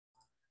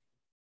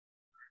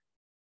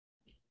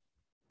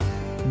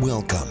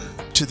Welcome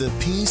to the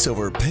Peace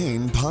Over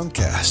Pain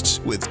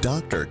podcast with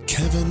Dr.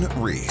 Kevin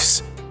Reese,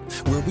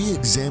 where we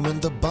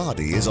examine the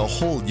body as a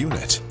whole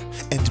unit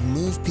and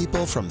move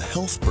people from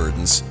health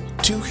burdens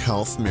to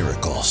health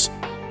miracles.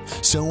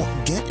 So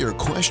get your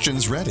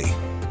questions ready,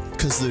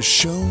 because the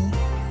show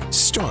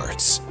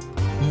starts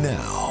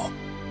now.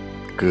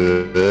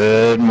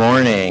 Good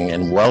morning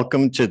and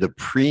welcome to the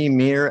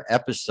premiere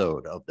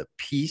episode of the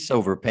Peace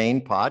Over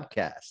Pain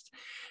podcast.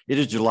 It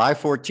is July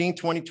 14,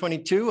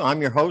 2022.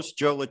 I'm your host,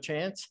 Joe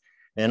LaChance,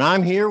 and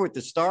I'm here with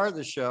the star of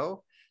the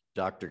show,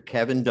 Dr.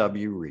 Kevin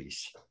W.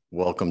 Reese.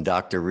 Welcome,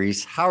 Dr.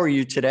 Reese. How are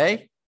you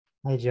today?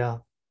 Hey,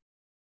 Joe.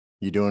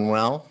 You doing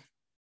well?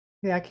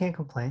 Yeah, I can't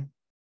complain.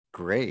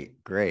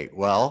 Great, great.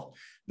 Well,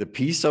 the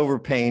Peace Over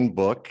Pain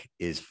book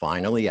is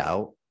finally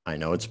out. I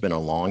know it's been a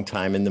long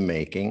time in the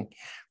making.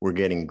 We're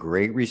getting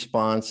great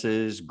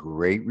responses,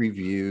 great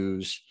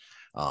reviews.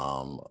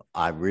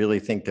 I really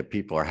think that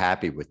people are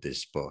happy with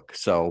this book.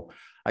 So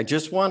I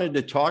just wanted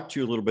to talk to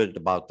you a little bit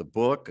about the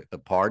book, the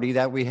party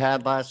that we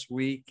had last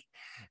week,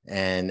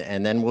 and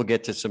then we'll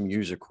get to some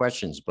user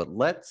questions. But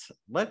let's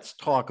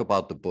talk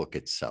about the book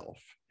itself.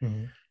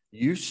 Mm-hmm.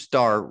 You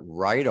start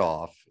right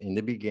off in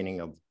the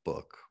beginning of the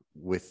book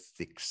with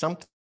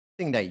something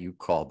that you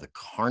call the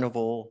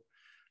Carnival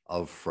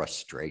of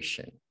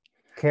Frustration.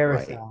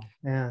 Carousel,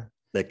 right? Yeah.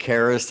 The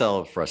carousel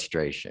of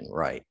frustration,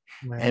 right?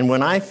 Right. And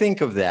when I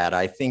think of that,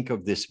 I think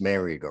of this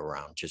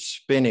merry-go-round just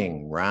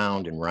spinning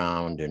round and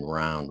round and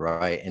round,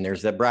 right? And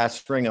there's that brass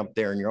string up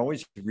there and you're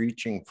always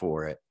reaching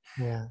for it,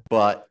 Yeah.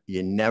 but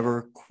you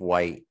never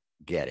quite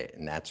get it.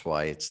 And that's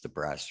why it's the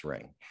brass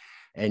ring.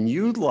 And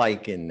you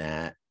liken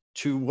that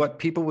to what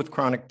people with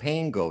chronic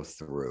pain go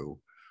through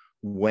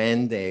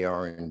when they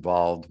are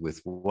involved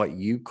with what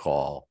you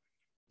call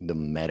the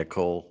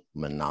medical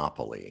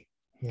monopoly.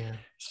 Yeah.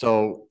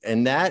 So,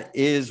 and that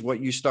is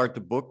what you start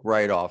the book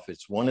right off.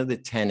 It's one of the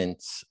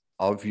tenets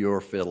of your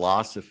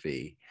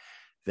philosophy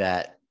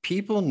that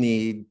people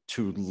need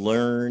to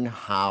learn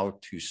how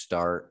to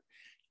start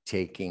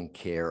taking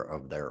care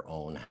of their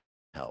own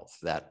health,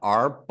 that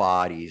our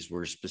bodies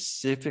were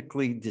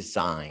specifically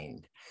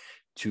designed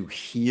to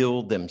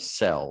heal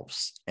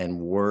themselves and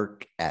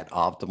work at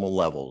optimal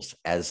levels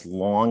as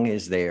long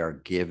as they are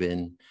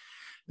given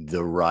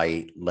the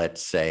right,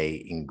 let's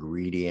say,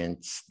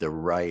 ingredients, the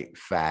right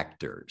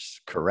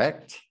factors,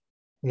 correct?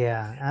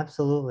 Yeah,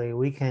 absolutely.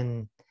 We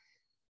can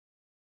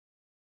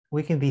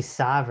be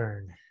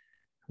sovereign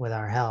with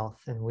our health,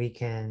 and we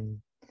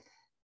can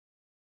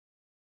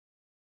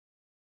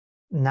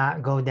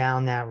not go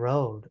down that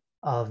road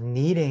of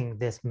needing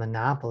this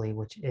monopoly,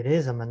 which it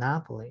is a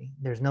monopoly.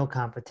 There's no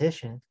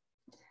competition.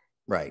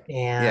 Right.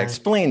 And yeah,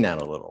 explain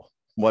that a little.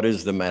 What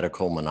is the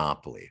medical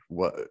monopoly?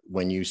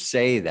 When you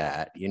say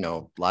that,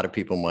 a lot of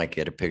people might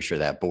get a picture of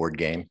that board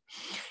game,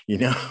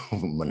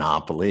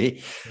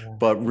 Monopoly. Yeah.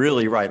 But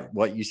really, right,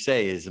 what you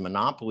say is a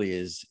monopoly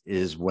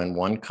is when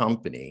one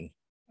company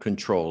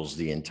controls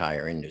the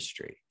entire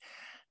industry.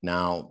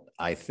 Now,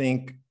 I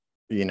think,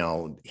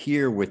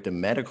 here with the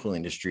medical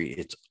industry,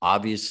 it's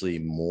obviously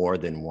more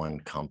than one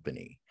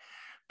company.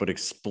 But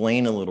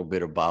explain a little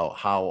bit about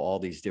how all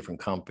these different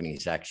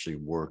companies actually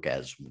work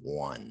as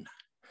one.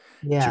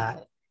 Yeah.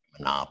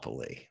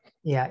 Monopoly.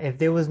 Yeah. If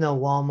there was no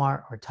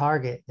Walmart or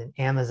Target, then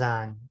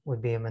Amazon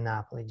would be a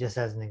monopoly, just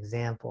as an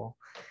example.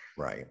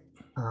 Right.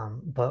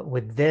 But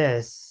with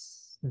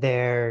this,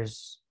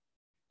 there's,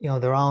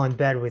 they're all in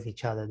bed with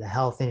each other. The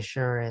health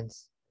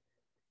insurance,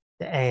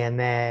 the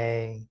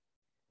AMA,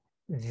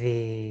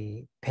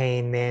 the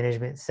pain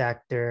management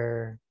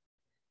sector,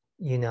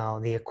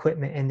 the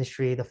equipment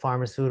industry, the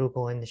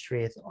pharmaceutical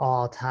industry, it's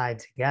all tied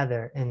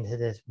together into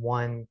this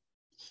one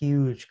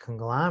huge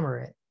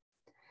conglomerate.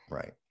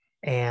 Right.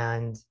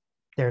 And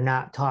they're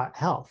not taught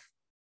health.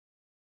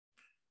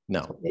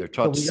 No, they're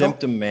taught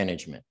symptom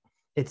management.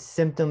 It's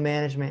symptom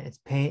management. It's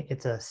pain.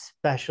 It's a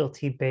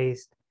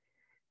specialty-based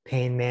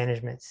pain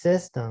management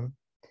system.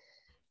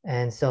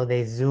 And so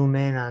they zoom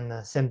in on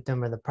the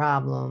symptom or the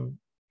problem,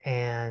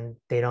 and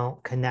they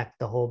don't connect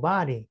the whole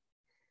body.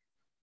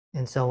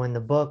 And so in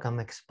the book, I'm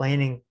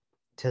explaining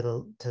to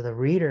the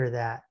reader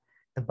that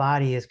the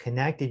body is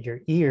connected. Your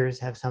ears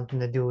have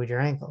something to do with your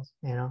ankles.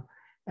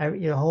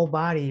 Your whole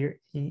body,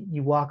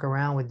 you walk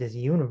around with this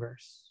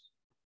universe,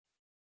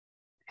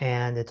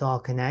 and it's all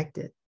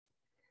connected.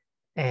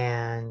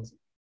 And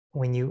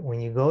when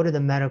you go to the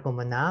medical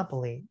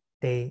monopoly,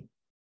 they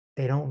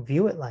don't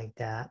view it like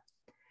that,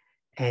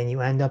 and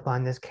you end up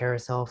on this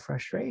carousel of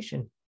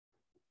frustration,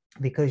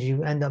 because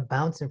you end up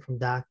bouncing from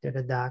doctor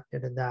to doctor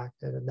to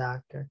doctor to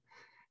doctor,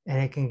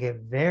 and it can get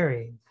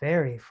very,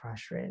 very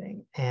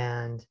frustrating.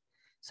 And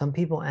some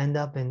people end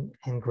up in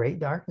great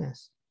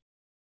darkness,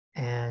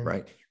 and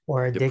right.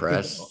 or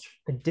addicted,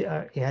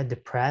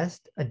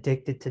 depressed,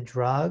 addicted to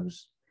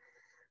drugs.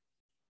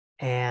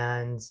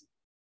 And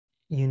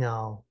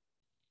the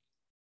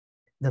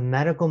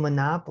medical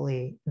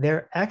monopoly,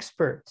 they're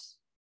experts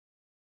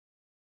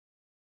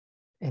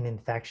in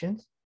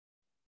infections.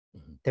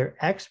 Mm-hmm. They're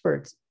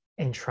experts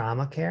in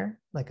trauma care,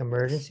 like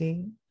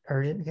emergency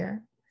urgent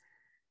care.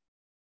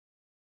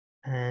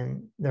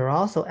 And they're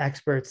also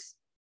experts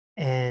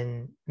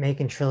in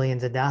making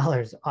trillions of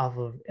dollars off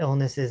of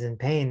illnesses and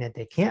pain that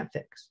they can't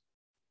fix.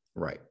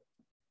 Right.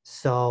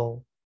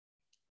 So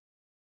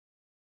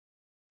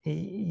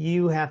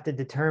you have to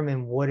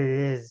determine what it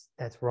is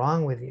that's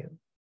wrong with you.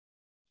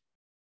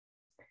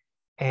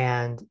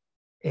 And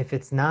if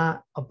it's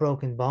not a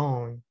broken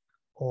bone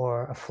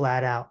or a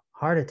flat out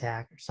heart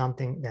attack or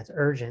something that's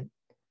urgent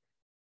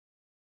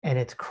and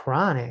it's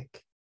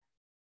chronic.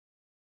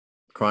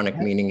 Chronic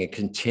meaning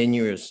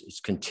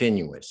it's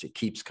continuous. It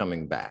keeps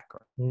coming back.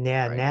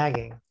 Yeah, right?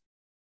 Nagging.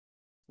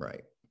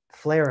 Right.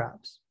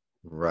 Flare-ups.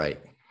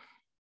 Right.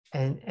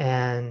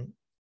 And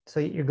so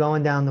you're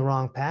going down the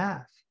wrong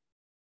path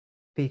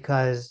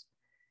because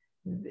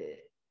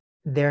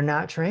they're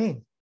not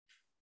trained.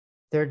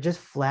 They're just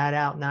flat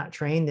out not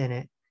trained in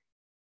it.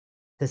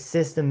 The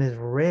system is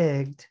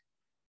rigged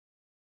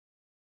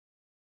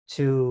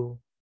to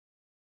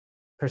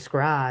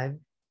prescribe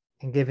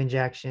and give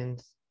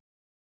injections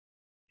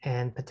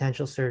and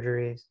potential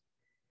surgeries.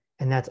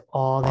 And that's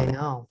all they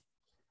know.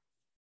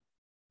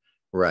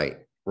 Right,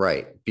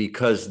 right.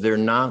 Because they're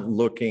not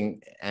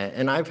looking at,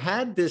 and I've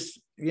had this,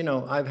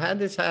 I've had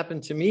this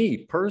happen to me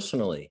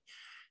personally.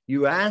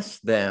 You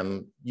ask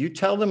them, you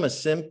tell them a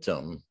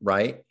symptom,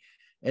 right?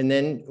 And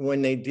then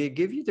when they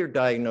give you their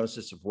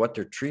diagnosis of what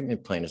their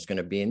treatment plan is going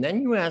to be, and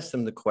then you ask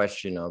them the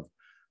question of,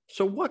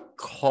 so what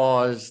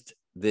caused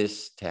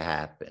this to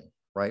happen,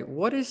 right?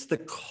 What is the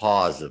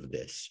cause of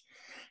this?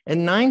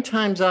 And 9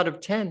 times out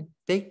of 10,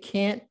 they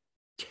can't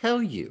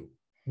tell you.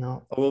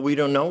 No. Well, we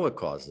don't know what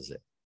causes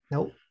it.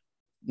 Nope.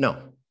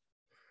 No.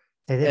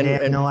 They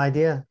have no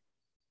idea.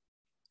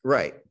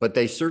 Right. But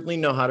they certainly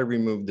know how to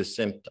remove the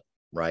symptom,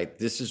 right?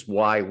 This is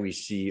why we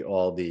see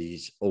all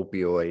these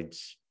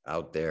opioids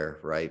out there,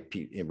 right?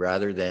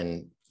 Rather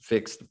than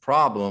fix the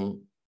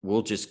problem,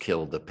 we'll just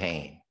kill the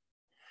pain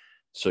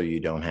so you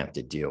don't have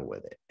to deal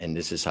with it. And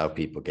this is how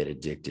people get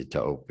addicted to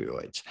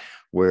opioids.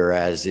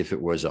 Whereas if it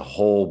was a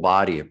whole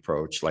body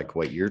approach, like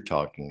what you're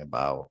talking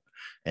about,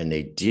 and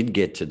they did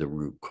get to the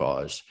root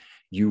cause,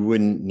 you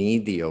wouldn't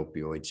need the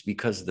opioids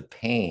because the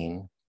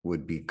pain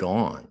would be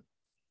gone.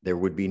 There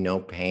would be no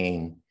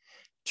pain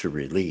to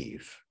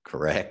relieve,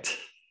 correct?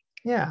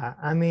 Yeah.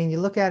 I mean, you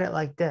look at it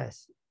like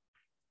this.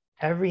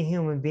 Every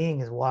human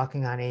being is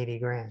walking on 80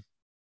 grand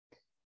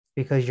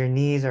because your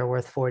knees are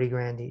worth 40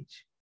 grand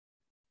each.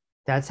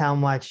 That's how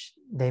much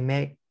they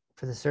make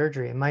for the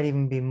surgery. It might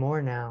even be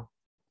more now.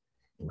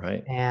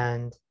 Right.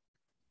 And,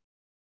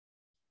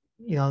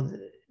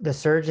 the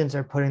surgeons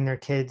are putting their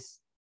kids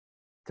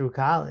through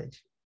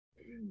college.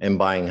 And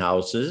buying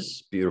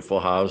houses, beautiful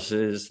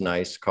houses,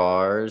 nice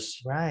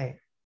cars. Right,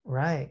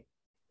 right.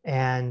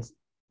 And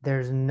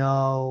there's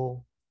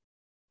no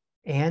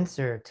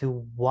answer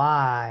to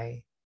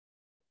why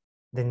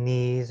the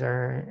knees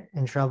are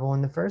in trouble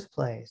in the first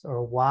place,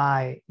 or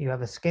why you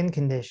have a skin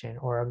condition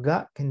or a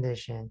gut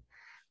condition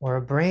or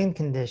a brain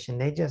condition.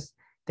 They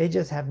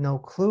just have no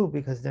clue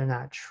because they're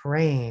not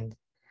trained.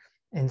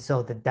 And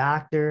so the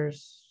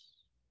doctors,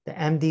 the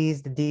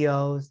MDs, the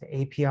DOs, the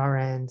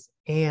APRNs,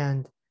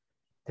 and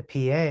the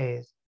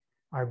PAs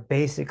are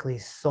basically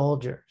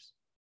soldiers.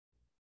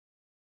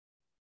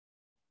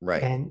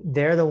 Right. And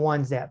they're the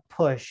ones that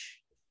push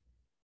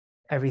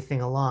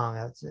everything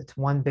along. It's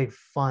one big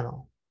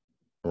funnel.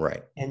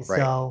 Right. And right.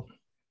 so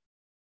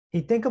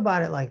you think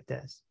about it like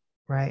this,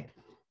 right?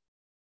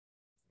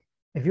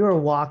 If you were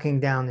walking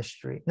down the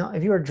street, no,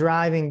 if you were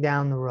driving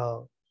down the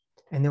road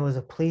and there was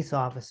a police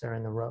officer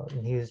in the road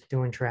and he was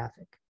doing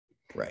traffic.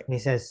 Right. And he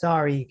says,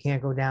 sorry, you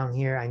can't go down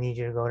here. I need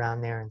you to go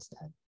down there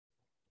instead.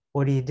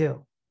 What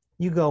do?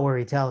 You go where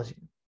he tells you.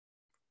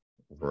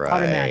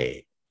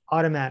 Right.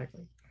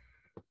 Automatically.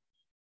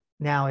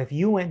 Now, if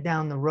you went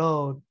down the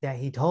road that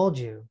he told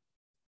you,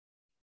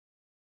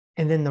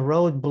 and then the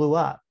road blew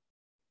up,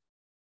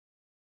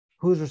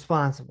 who's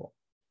responsible?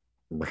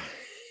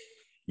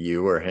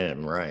 You or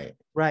him, right?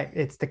 Right.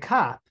 It's the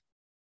cop.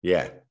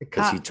 Yeah,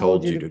 because he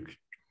told you to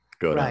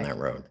go down that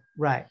road.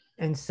 Right.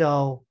 And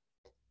so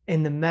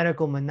in the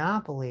medical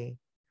monopoly,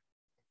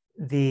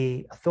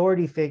 the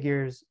authority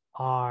figures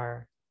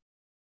are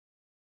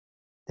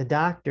the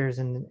doctors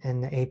and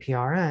the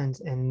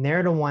APRNs, and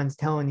they're the ones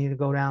telling you to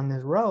go down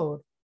this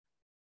road.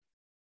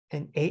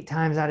 And 8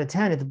 times out of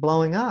 10, it's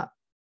blowing up.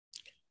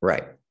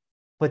 Right.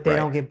 But they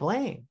don't get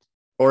blamed.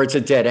 Or it's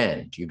a dead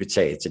end. You could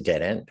say it's a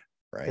dead end,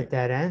 right? It's a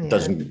dead end. It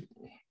doesn't,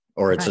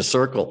 or it's a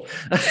circle.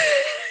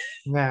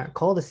 Yeah,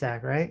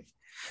 cul-de-sac, right?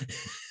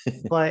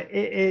 But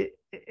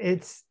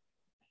it's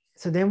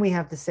so then we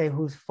have to say,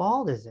 whose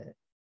fault is it?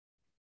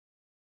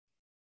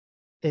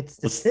 It's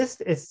the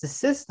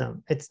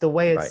system. It's the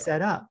way it's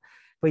set up.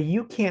 But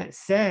you can't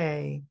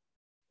say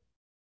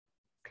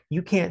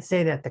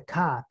that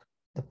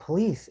the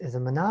police is a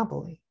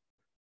monopoly.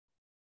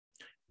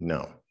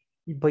 No.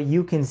 But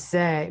you can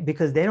say,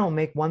 because they don't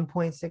make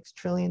 $1.6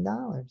 trillion.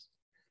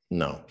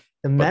 No.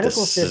 The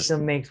medical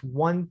system makes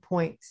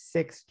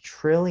 $1.6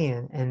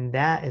 trillion, and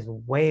that is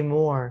way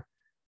more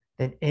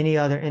than any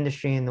other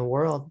industry in the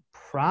world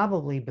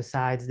probably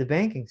besides the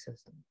banking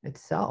system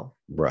itself.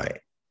 Right.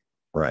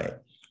 Right.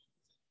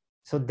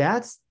 So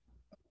that's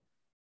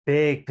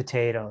big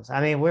potatoes.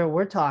 I mean,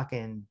 we're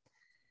talking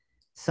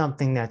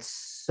something that's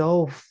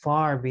so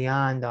far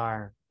beyond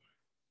our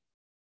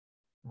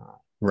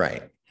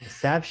Right.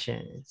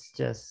 perception. It's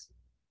just,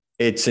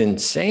 It's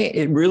insane.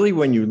 It really,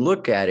 when you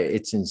look at it,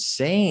 it's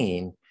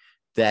insane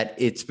that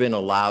it's been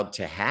allowed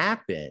to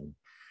happen.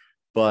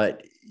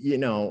 But, you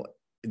know,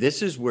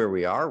 this is where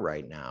we are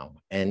right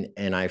now. And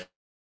I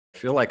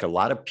feel like a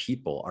lot of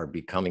people are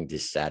becoming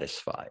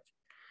dissatisfied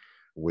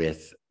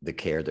with the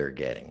care they're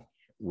getting,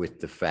 with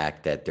the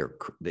fact that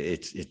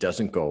it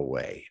doesn't go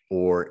away.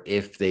 Or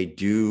if they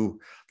do,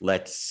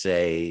 let's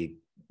say,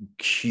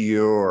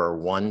 cure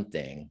one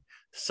thing,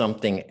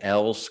 something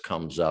else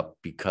comes up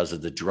because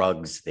of the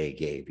drugs they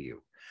gave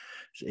you.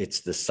 It's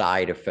the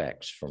side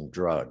effects from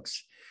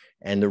drugs.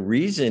 And the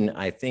reason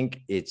I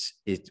think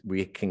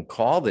we can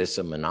call this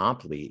a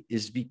monopoly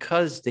is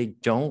because they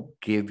don't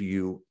give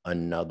you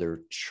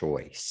another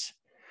choice.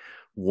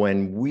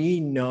 When we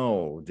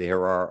know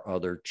there are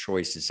other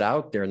choices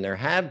out there, and there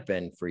have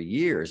been for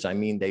years, I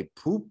mean, they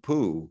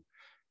poo-poo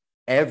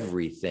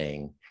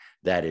everything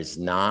that is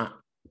not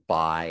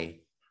by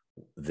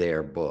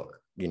their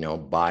book, you know,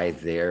 by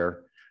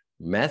their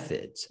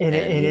methods. and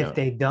if know,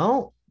 they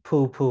don't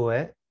poo-poo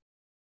it,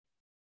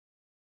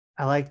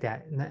 I like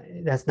that.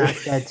 That's not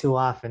said too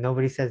often.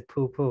 Nobody says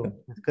poo-poo.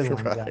 That's a good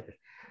one. right.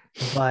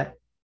 But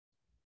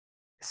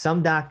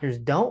some doctors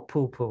don't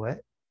poo-poo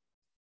it,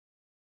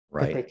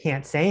 but they Right.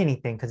 can't say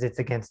anything because it's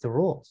against the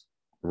rules.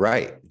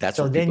 Right. That's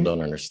So what people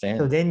don't understand.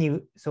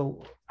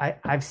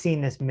 I've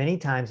seen this many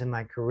times in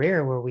my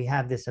career where we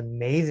have this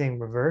amazing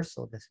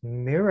reversal, this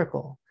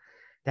miracle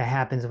that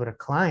happens with a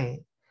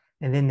client.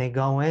 And then they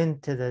go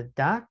into the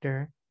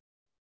doctor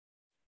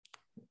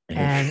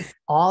and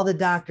all the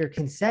doctor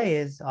can say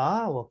is,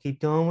 oh, well,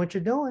 keep doing what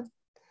you're doing.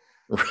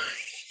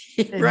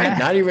 Right.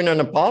 Not even an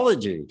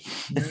apology.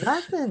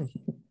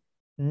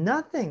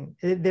 Nothing.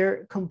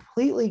 They're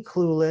completely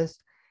clueless.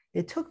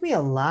 It took me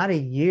a lot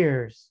of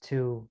years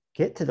to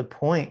get to the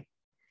point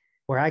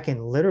where I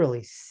can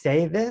literally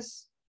say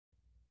this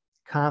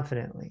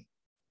confidently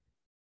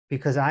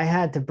because I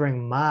had to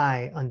bring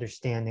my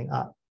understanding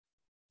up.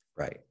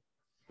 Right.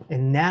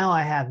 And now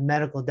I have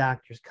medical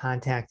doctors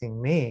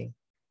contacting me,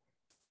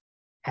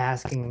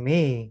 asking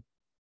me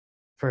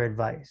for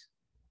advice.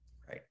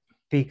 Right.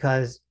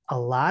 Because a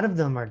lot of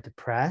them are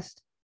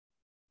depressed.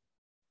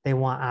 They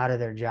want out of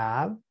their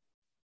job.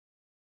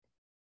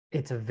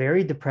 It's a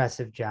very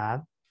depressive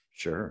job.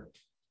 Sure.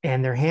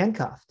 And they're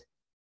handcuffed.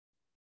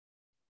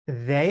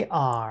 They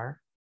are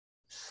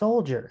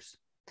soldiers.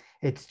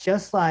 It's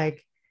just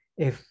like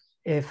if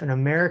an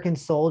American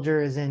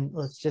soldier is in,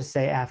 let's just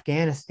say,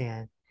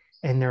 Afghanistan,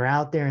 and they're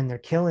out there and they're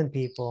killing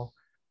people,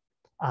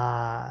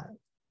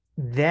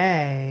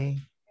 they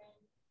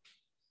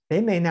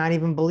may not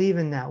even believe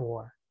in that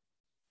war.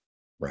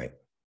 Right.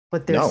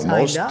 But they're signed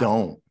most up.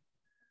 don't.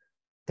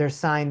 They're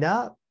signed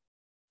up.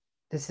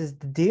 This is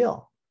the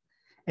deal.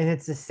 And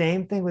it's the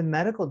same thing with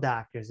medical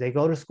doctors. They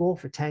go to school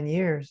for 10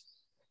 years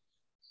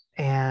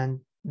and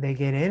they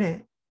get in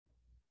it.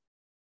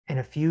 And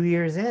a few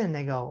years in,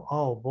 they go,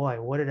 oh boy,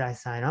 what did I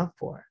sign up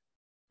for?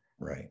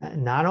 Right.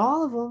 Not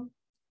all of them.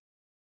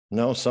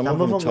 No, some of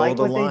them toe like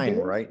the what they line,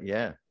 do. right?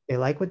 Yeah. They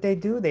like what they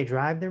do. They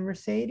drive their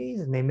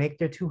Mercedes and they make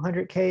their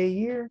 $200K a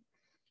year.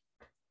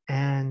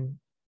 And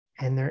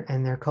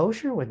they're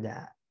kosher with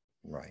that.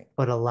 Right.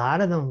 But a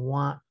lot of them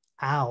want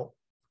out.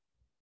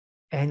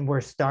 And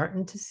we're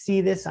starting to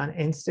see this on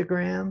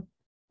Instagram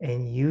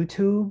and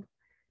YouTube.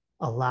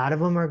 A lot of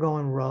them are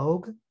going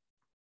rogue.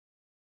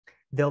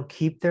 They'll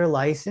keep their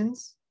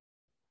license,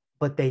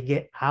 but they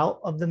get out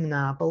of the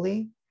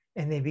monopoly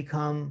and they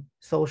become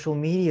social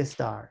media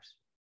stars.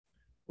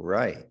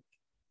 Right.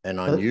 And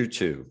on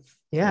YouTube.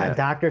 Yeah,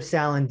 Dr.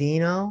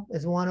 Salandino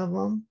is one of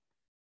them.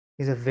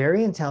 He's a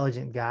very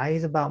intelligent guy.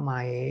 He's about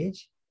my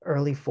age,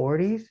 early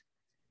 40s.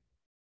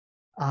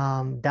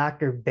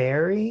 Dr.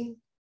 Barry,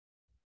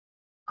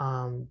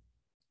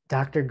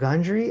 Dr.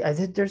 Gundry. I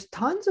think there's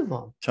tons of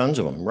them. Tons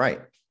of them,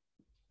 right.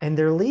 And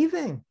they're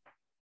leaving.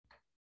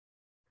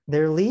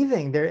 They're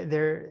leaving.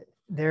 They're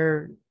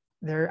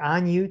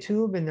on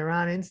YouTube and they're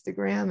on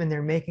Instagram and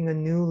they're making a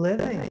new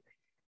living.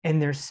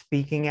 And they're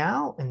speaking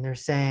out and they're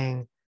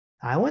saying,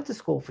 I went to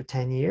school for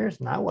 10 years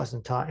and I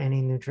wasn't taught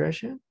any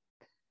nutrition.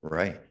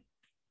 Right.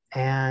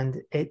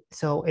 And it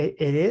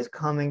is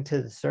coming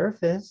to the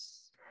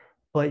surface,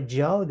 but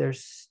Joe,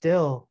 there's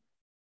still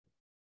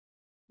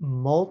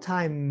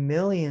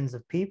multi-millions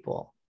of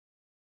people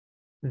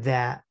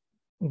that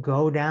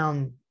go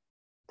down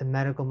the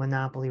medical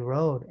monopoly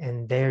road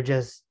and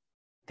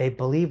they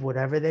believe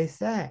whatever they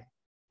say.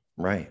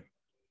 Right.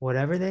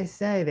 Whatever they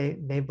say,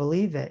 they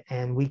believe it.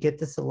 And we get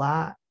this a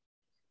lot,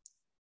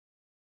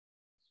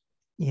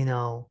 you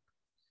know,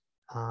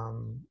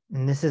 and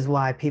this is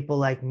why people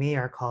like me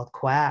are called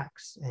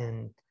quacks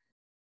and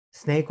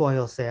snake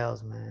oil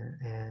salesmen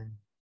and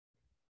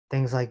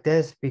things like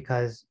this,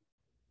 because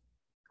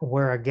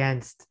we're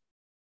against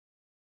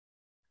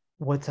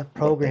what's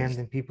programmed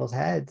in people's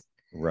heads.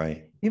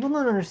 Right. People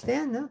don't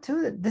understand though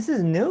too that this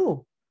is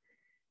new.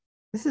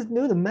 This is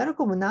new. The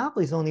medical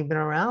monopoly's only been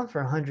around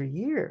for 100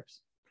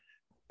 years.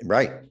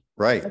 Right.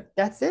 Right.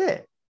 That's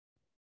it.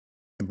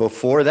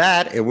 Before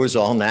that, it was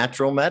all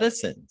natural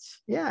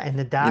medicines. Yeah, and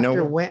the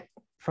doctor went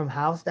from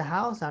house to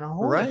house on a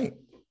horse. Right.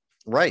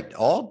 Right.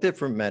 All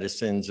different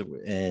medicines.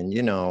 And,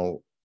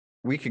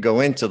 we could go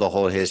into the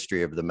whole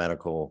history of the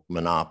medical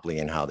monopoly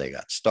and how they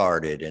got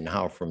started and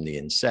how from the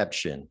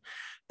inception,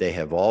 they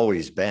have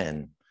always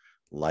been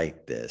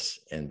like this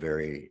and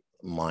very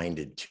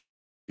minded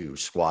to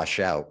squash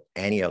out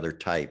any other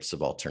types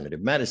of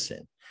alternative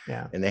medicine.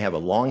 Yeah. And they have a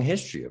long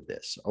history of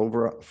this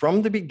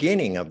from the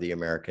beginning of the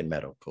American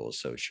Medical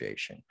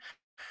Association.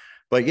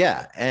 But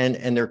yeah,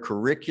 and their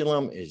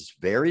curriculum is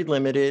very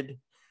limited.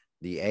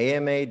 The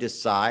AMA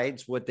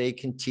decides what they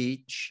can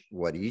teach,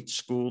 what each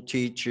school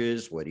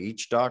teaches, what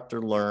each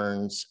doctor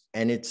learns,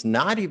 and it's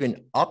not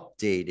even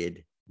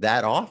updated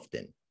that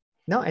often.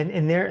 No,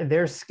 and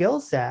their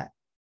skill set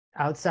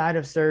outside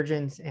of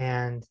surgeons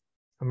and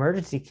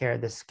emergency care,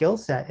 the skill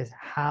set is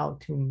how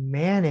to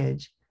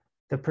manage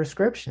the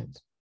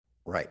prescriptions.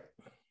 Right.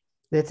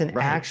 It's an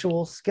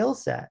actual skill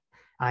set.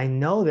 I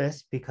know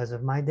this because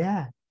of my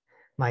dad.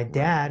 My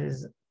dad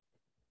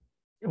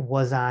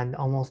was on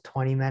almost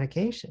 20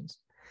 medications.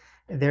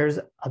 There's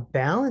a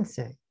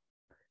balancing.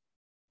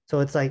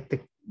 So it's like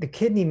the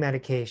kidney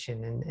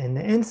medication and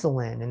the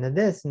insulin and the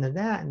this and the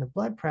that and the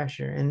blood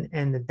pressure.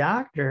 And the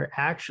doctor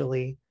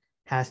actually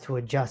has to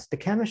adjust the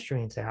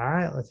chemistry and say, all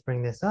right, let's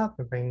bring this up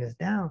and bring this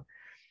down.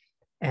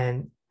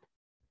 And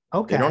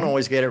okay. They don't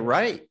always get it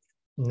right.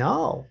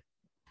 No.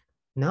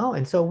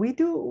 And so we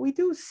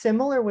do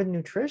similar with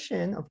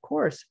nutrition, of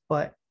course,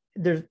 but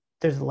there's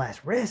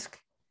less risk.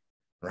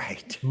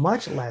 Right.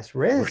 Much less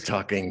risk. We're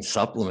talking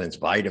supplements,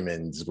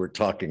 vitamins, we're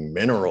talking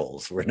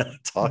minerals. We're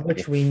not talking.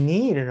 Which we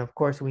need. And of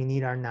course, we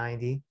need our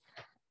 90.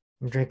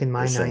 I'm drinking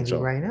my essential,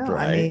 90 right now.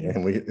 Right. I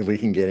mean, and we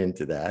can get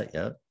into that.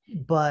 Yeah.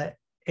 But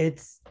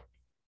it's,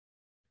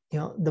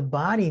 the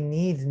body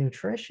needs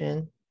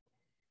nutrition.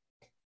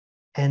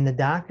 And the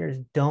doctors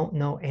don't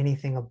know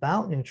anything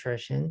about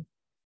nutrition.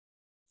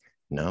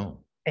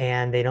 No.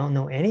 And they don't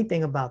know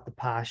anything about the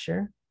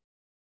posture.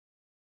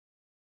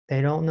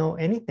 They don't know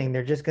anything.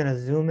 They're just going to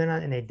zoom in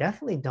on, and they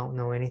definitely don't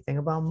know anything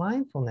about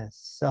mindfulness.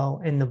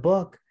 So in the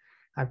book,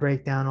 I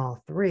break down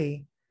all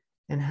three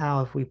and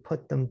how if we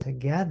put them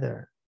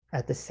together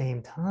at the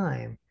same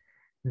time,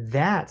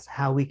 that's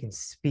how we can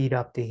speed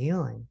up the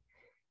healing.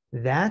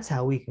 That's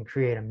how we can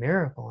create a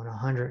miracle in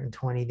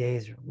 120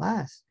 days or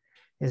less,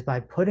 is by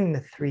putting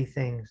the three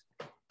things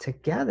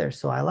together.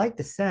 So I like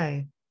to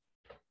say,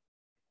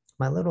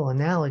 my little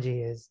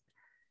analogy is,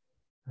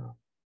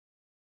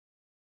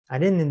 I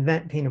didn't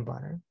invent peanut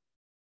butter.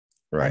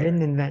 Right. I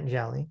didn't invent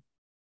jelly.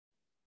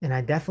 And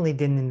I definitely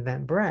didn't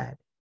invent bread.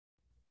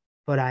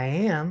 But I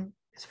am,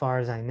 as far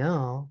as I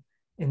know,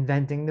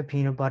 inventing the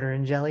peanut butter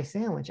and jelly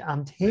sandwich.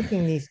 I'm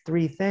taking these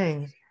three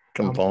things,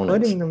 components, I'm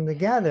putting them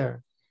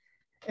together,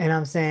 and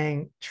I'm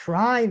saying,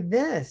 try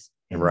this.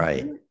 And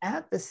right.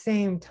 At the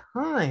same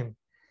time.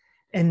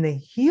 And the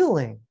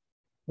healing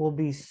will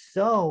be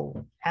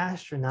so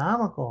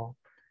astronomical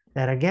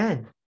that,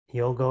 again,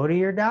 you'll go to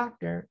your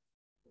doctor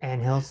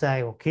and he'll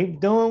say, well, keep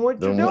doing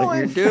what you're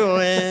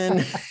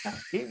doing.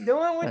 Keep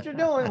doing what you're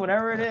doing,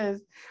 whatever it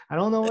is. I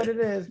don't know what it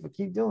is, but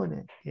keep doing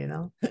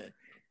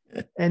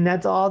it, And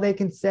that's all they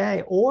can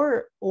say.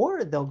 Or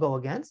they'll go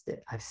against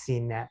it. I've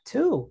seen that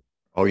too.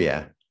 Oh,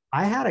 yeah.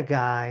 I had a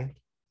guy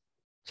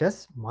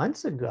just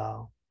months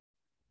ago.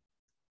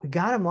 We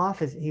got him off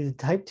he was a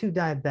type 2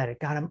 diabetic,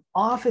 got him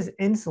off his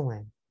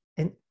insulin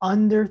in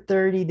under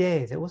 30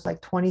 days. It was like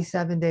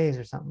 27 days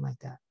or something like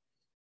that.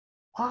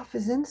 Off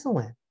his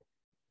insulin.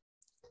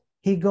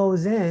 He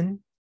goes in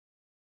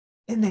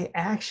and they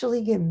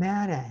actually get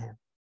mad at him.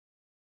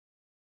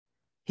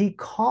 He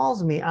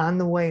calls me on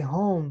the way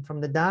home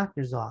from the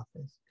doctor's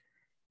office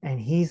and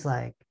he's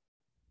like,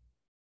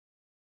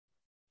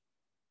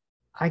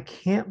 I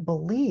can't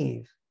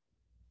believe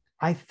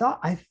I thought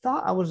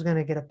I was going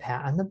to get a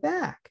pat on the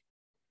back,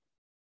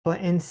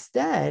 but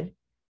instead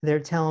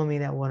they're telling me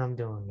that what I'm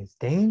doing is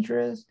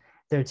dangerous.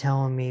 They're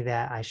telling me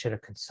that I should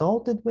have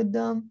consulted with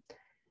them.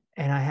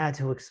 And I had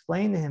to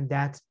explain to him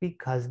that's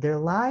because they're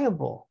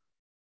liable.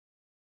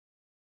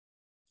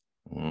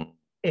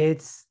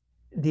 It's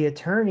the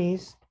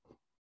attorneys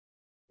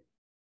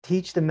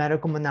teach the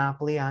medical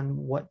monopoly on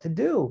what to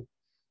do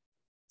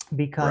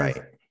because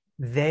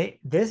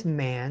this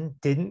man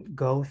didn't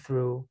go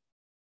through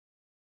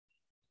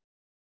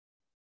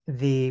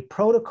the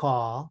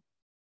protocol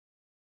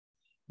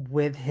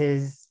with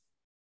his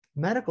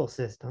medical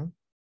system.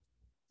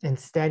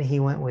 Instead,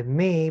 he went with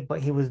me, but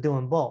he was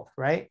doing both,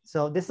 right?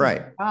 So this is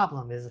the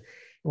problem is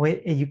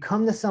when you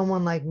come to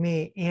someone like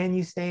me and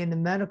you stay in the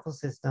medical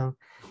system,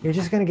 you're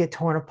just going to get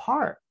torn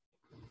apart.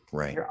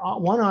 Right.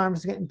 One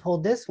arm's getting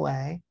pulled this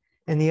way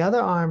and the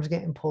other arm's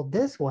getting pulled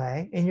this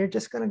way, and you're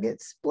just going to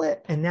get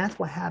split. And that's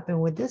what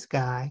happened with this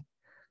guy.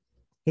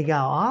 He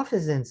got off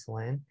his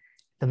insulin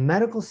The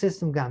medical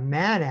system got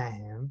mad at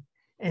him,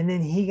 and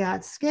then he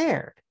got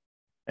scared.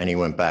 And he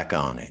went back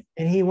on it.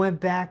 And he went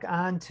back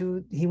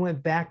to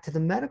the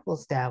medical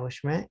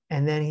establishment,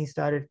 and then he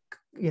started,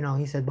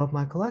 he said, but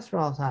my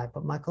cholesterol's high,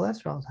 but my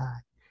cholesterol's high.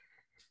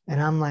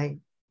 And I'm like,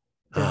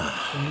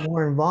 there's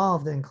more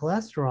involved than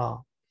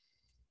cholesterol.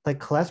 Like,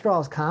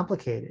 cholesterol is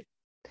complicated.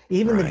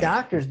 Even the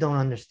doctors don't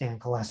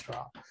understand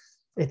cholesterol.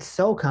 It's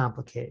so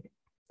complicated.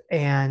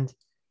 And,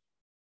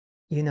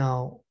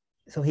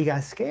 so he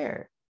got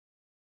scared.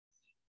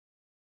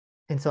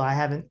 And so I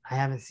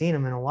haven't seen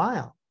him in a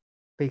while,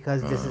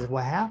 because this is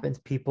what happens.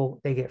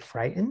 People, they get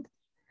frightened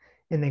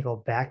and they go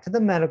back to the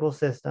medical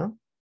system,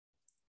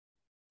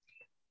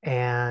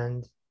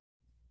 and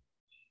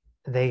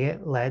they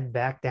get led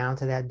back down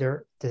to that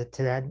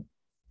to that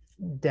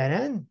dead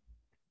end.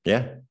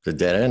 Yeah, the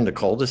dead end, the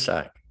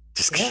cul-de-sac.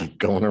 Just keep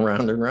going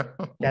around and around.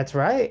 That's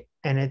right.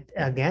 And it,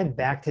 again,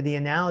 back to the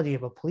analogy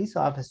of a police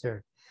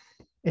officer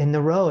in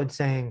the road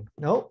saying,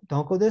 nope,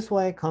 don't go this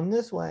way, come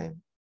this way.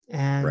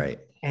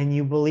 And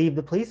you believe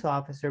the police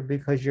officer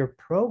because you're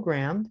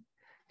programmed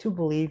to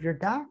believe your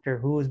doctor,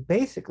 who is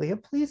basically a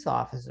police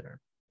officer.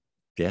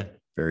 Yeah,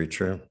 very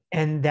true.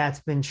 And that's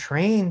been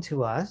trained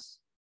to us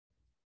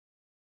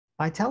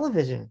by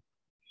television.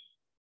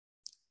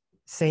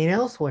 St.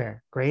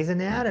 Elsewhere, Grey's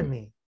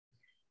Anatomy,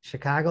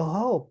 Chicago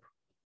Hope,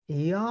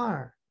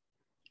 ER.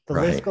 The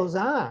list goes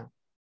on.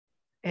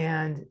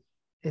 And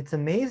it's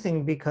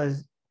amazing,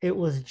 because it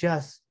was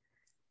just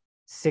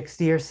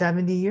 60 or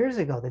 70 years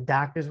ago, the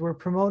doctors were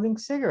promoting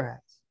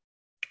cigarettes.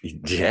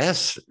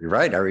 Yes,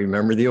 right. I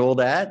remember the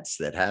old ads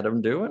that had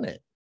them doing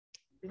it.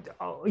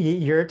 Oh,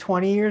 you're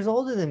 20 years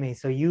older than me,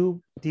 so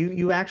you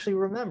actually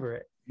remember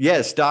it?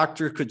 Yes,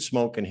 doctor could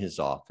smoke in his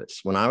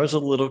office. When I was a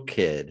little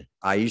kid,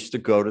 I used to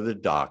go to the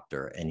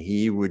doctor, and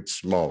he would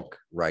smoke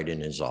right in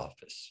his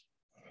office.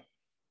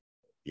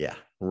 Yeah,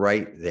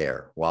 right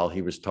there while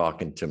he was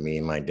talking to me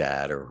and my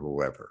dad or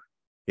whoever.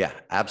 Yeah,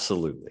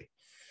 absolutely.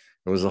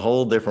 It was a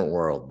whole different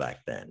world back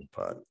then,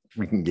 but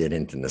we can get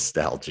into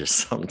nostalgia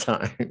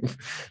sometime.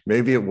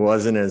 Maybe it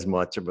wasn't as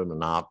much of a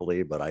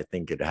monopoly, but I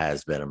think it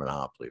has been a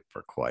monopoly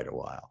for quite a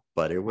while.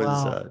 But it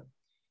was...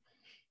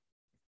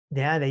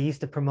 yeah, they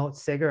used to promote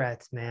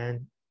cigarettes,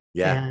 man.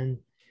 Yeah. And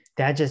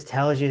that just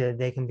tells you that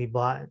they can be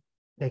bought.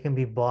 They can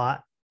be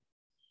bought.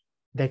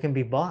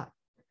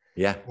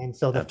 Yeah. And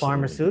so the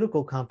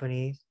pharmaceutical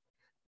companies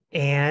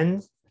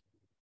and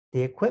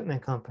the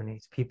equipment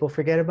companies, people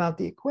forget about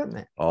the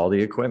equipment. All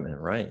the equipment,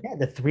 right? Yeah,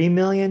 the $3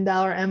 million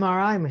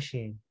MRI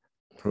machine.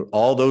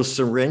 All those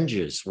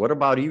syringes. What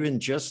about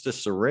even just the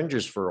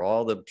syringes for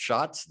all the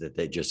shots that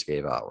they just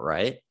gave out,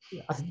 right?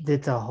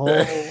 It's a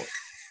whole...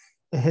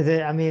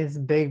 I mean, it's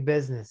big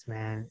business,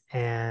 man.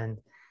 And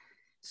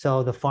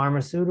so the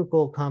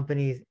pharmaceutical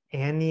companies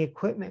and the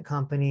equipment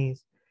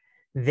companies,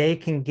 they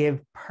can give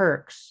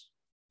perks.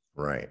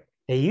 Right.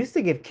 They used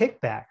to give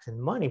kickbacks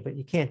and money, but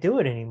you can't do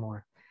it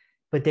anymore.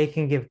 But they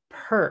can give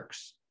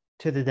perks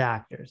to the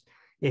doctors.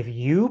 If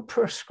you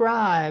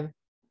prescribe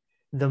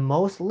the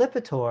most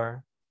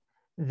Lipitor,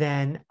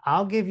 then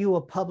I'll give you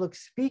a public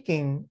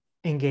speaking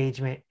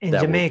engagement in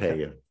Jamaica. Will pay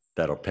you.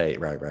 That'll pay.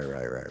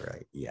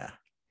 Right. Yeah.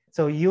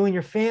 So you and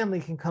your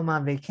family can come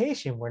on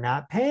vacation. We're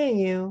not paying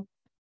you.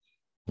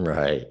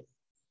 Right.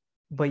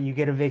 But you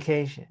get a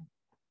vacation.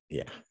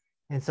 Yeah.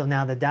 And so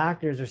now the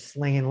doctors are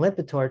slinging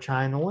Lipitor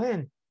trying to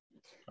win.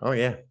 Oh,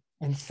 yeah.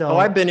 And so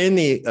I've been in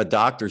a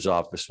doctor's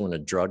office when a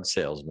drug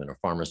salesman or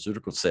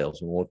pharmaceutical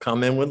salesman will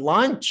come in with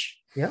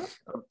lunch. Yeah.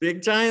 A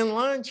big giant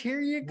lunch.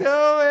 Here you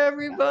go,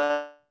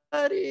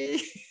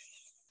 everybody.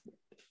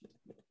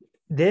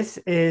 This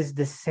is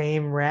the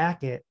same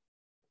racket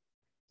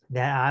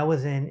that I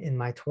was in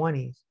my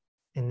 20s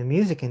in the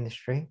music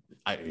industry.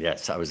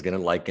 Yes, I was going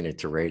to liken it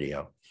to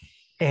radio.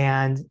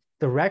 And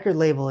the record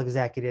label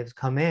executives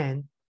come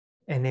in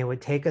and they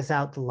would take us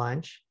out to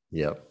lunch.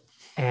 Yep.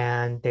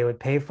 And they would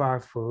pay for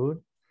our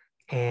food,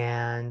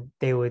 and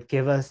they would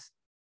give us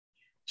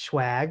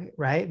swag,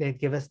 right? They'd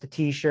give us the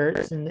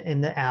t-shirts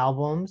and the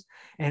albums.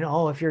 And,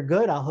 oh, if you're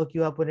good, I'll hook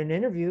you up with an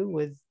interview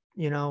with,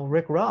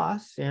 Rick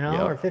Ross,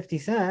 or 50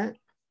 Cent,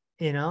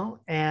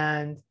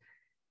 and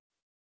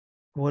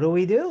what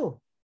do?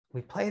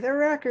 We play their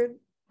record,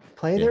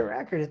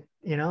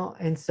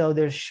 and so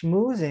there's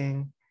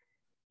schmoozing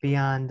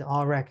beyond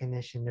all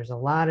recognition. There's a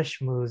lot of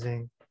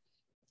schmoozing.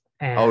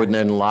 And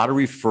then a lot of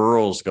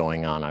referrals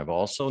going on. I've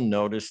also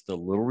noticed the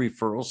little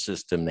referral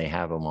system they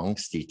have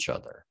amongst each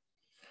other.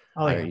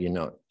 Oh,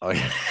 yeah.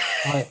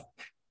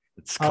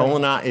 It's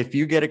if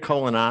you get a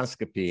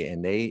colonoscopy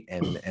and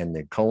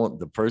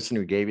the person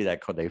who gave you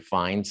that code, they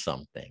find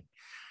something,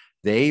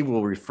 they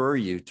will refer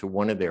you to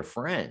one of their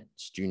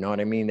friends. Do you know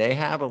what I mean? They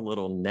have a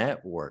little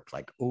network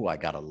like, oh, I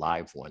got a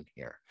live one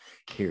here.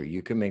 Here,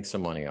 you can make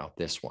some money off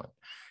this one.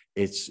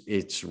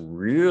 It's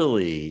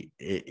really,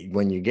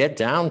 when you get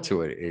down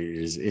to it,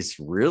 it's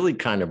really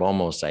kind of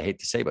almost, I hate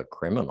to say, but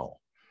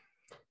criminal.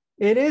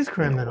 It is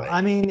criminal.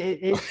 I mean,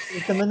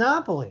 it's a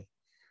monopoly.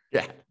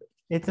 Yeah.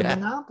 It's a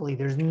monopoly.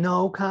 There's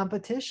no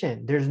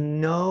competition. There's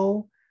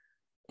no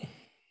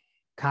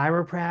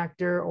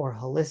chiropractor or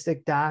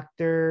holistic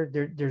doctor,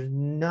 there's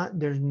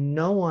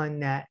no one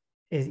that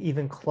is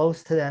even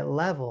close to that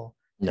level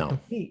to No.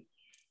 compete.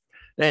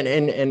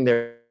 And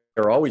they're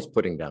always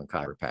putting down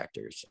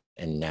chiropractors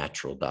and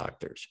natural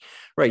doctors,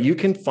 right? You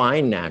can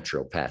find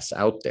naturopaths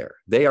out there.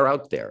 They are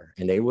out there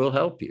and they will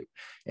help you.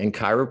 And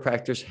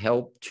chiropractors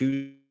help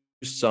to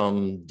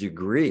some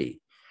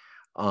degree.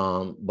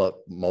 But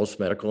most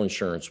medical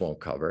insurance won't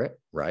cover it,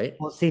 right?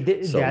 Well, see,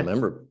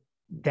 remember,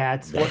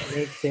 that's what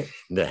makes it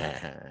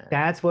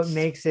that's what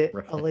makes it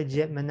a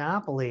legit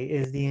monopoly,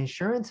 is the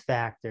insurance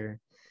factor.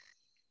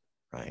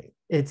 Right.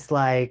 It's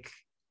like,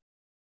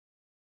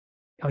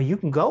 oh, you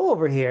can go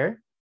over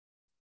here,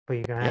 but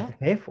you're gonna have to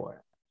pay for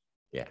it.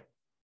 Yeah.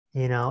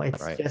 You know,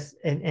 it's just,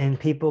 and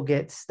people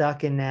get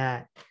stuck in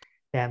that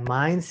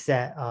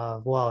mindset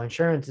of, well,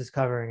 insurance is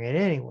covering it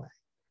anyway.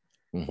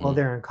 Mm-hmm. Well,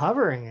 they're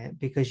covering it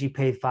because you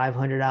paid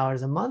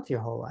 $500 a month your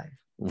whole life.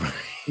 Right.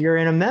 You're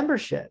in a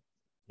membership.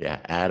 Yeah,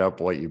 add up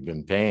what you've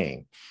been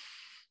paying.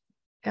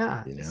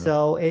 Yeah. You know?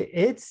 So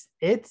it's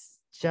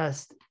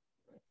just,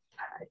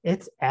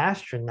 it's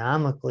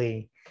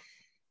astronomically,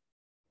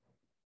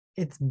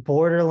 it's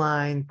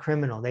borderline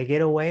criminal. They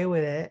get away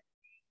with it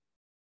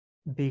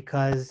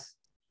because,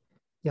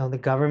 you know, the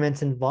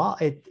government's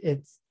involved.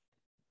 It's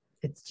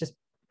just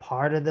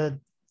part of the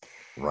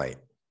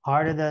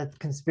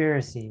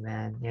conspiracy,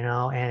 man, you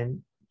know.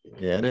 And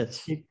yeah, it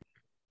is.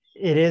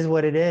 It is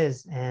what it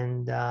is.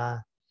 And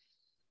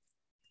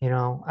you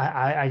know,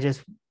 I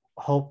just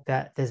hope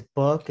that this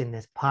book and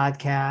this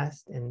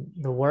podcast and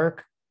the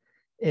work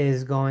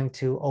is going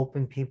to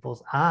open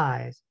people's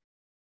eyes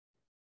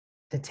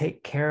to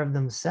take care of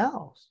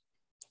themselves.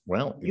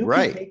 Well, you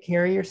can take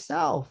care of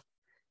yourself.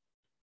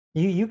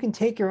 You can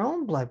take your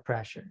own blood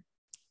pressure.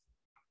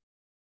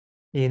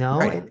 You know,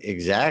 right.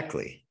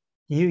 Exactly.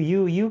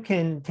 You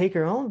can take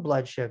your own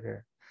blood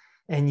sugar,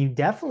 and you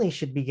definitely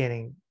should be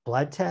getting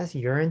blood tests,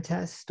 urine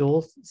tests,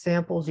 stool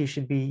samples. You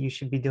should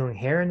be doing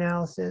hair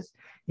analysis.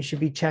 You should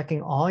be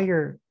checking all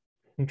your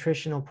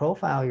nutritional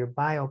profile, your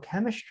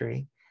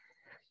biochemistry,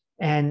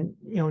 and,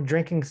 you know,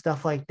 drinking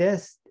stuff like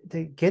this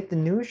to get the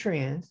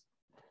nutrients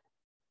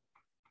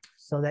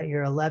so that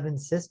your 11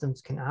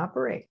 systems can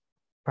operate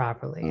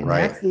properly. And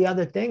that's the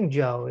other thing,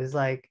 Joe, is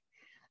like,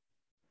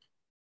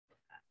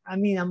 I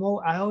mean,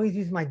 I always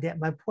use my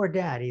poor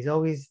dad. He's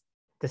always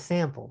the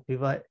sample,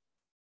 but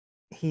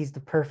he's the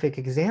perfect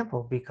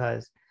example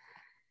because,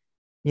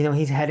 you know,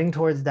 he's heading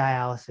towards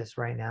dialysis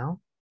right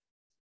now.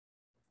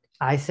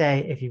 I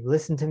say, if you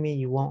listen to me,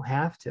 you won't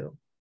have to.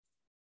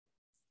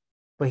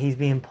 But he's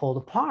being pulled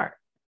apart.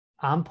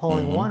 I'm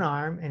pulling one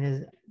arm and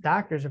his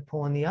doctors are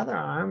pulling the other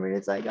arm. And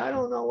it's like, I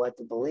don't know what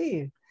to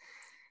believe.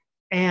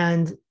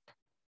 And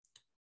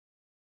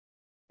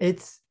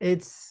it's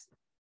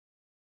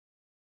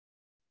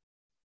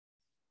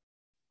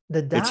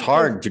the doctors, it's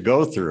hard to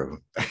go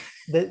through.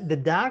 The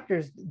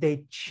doctors,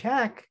 they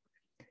check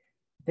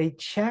the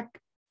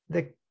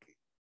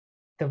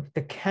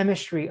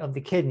chemistry of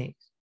the kidneys,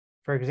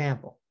 for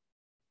example.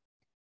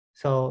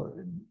 So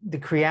the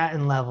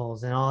creatinine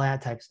levels and all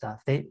that type of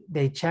stuff,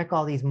 they check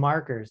all these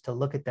markers to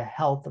look at the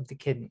health of the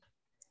kidney.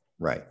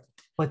 Right.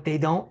 But they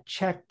don't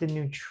check the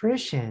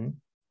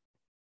nutrition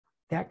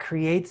that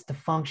creates the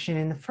function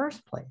in the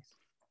first place.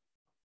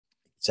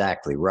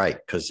 Exactly right,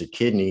 because the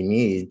kidney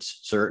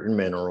needs certain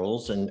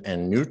minerals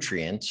and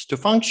nutrients to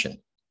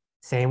function.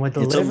 Same with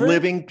the liver. It's a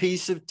living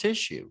piece of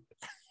tissue.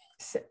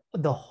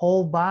 The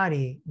whole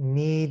body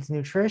needs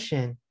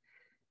nutrition,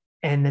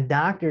 and the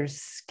doctors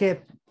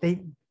skip.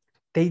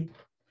 They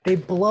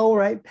blow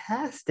right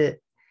past it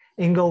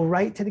and go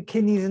right to the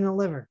kidneys and the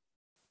liver.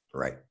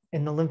 Right.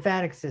 And the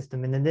lymphatic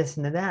system and the this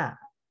and the that.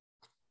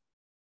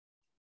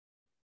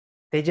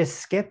 They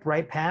just skip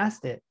right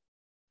past it.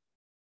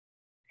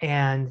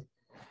 And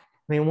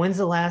I mean, when's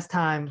the last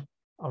time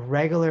a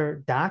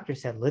regular doctor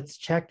said, let's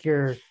check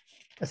your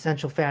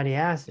essential fatty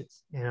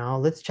acids, you know,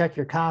 let's check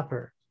your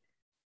copper?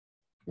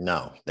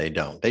 No, they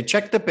don't. They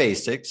check the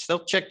basics.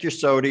 They'll check your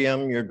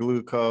sodium, your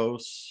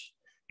glucose,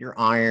 your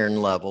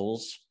iron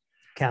levels,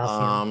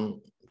 calcium,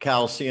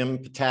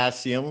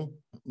 potassium.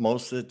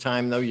 Most of the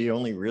time, though, you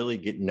only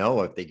really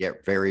know if they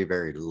get very,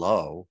 very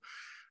low.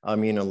 I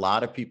mean, a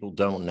lot of people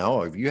don't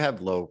know. If you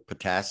have low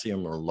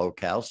potassium or low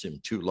calcium,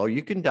 too low,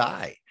 you can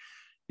die.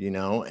 You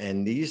know,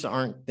 and these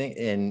aren't things.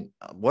 And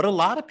what a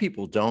lot of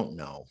people don't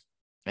know,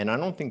 and I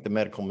don't think the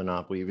medical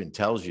monopoly even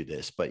tells you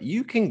this, but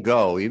you can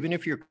go, even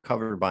if you're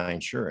covered by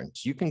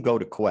insurance, you can go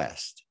to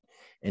Quest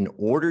and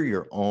order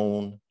your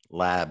own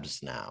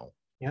labs now.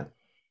 Yeah.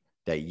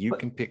 That you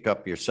can pick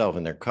up yourself,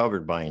 and they're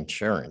covered by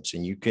insurance,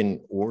 and you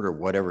can order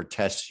whatever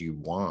tests you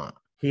want.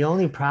 The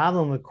only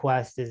problem with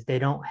Quest is they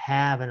don't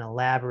have an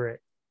elaborate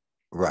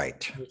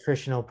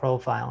nutritional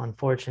profile,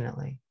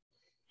 unfortunately.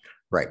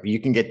 Right. But you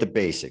can get the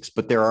basics,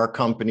 but there are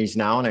companies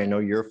now, and I know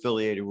you're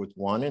affiliated with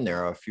one, and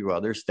there are a few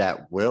others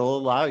that will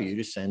allow you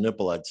to send a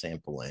blood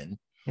sample in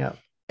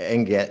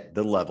and get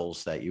the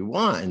levels that you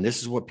want. And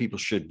this is what people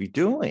should be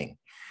doing.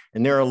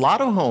 And there are a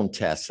lot of home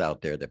tests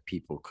out there that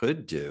people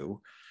could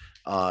do.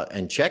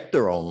 and check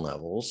their own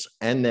levels,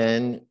 and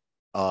then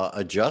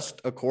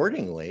adjust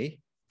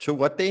accordingly to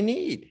what they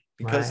need,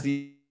 because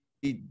Right.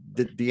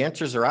 the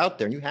answers are out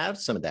there and you have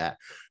some of that.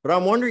 But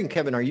I'm wondering,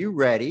 Kevin, are you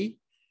ready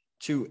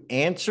to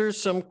answer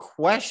some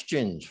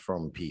questions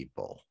from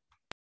people?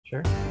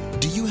 Sure.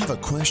 Do you have a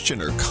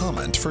question or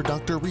comment for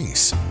Dr.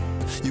 Reese?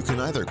 You can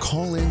either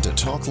call in to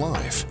talk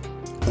live,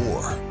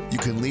 or you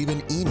can leave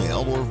an email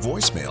or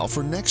voicemail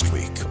for next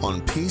week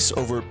on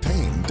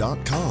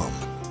peaceoverpain.com.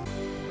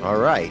 All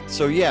right.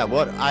 So yeah,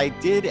 what I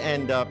did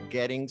end up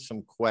getting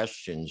some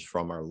questions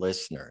from our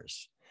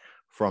listeners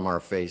from our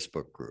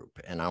Facebook group,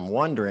 and I'm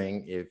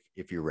wondering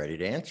if you're ready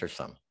to answer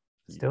some.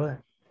 Let's do it.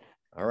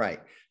 All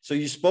right. So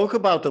you spoke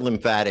about the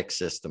lymphatic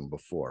system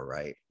before,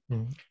 right?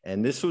 Mhm.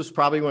 And this was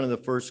probably one of the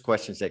first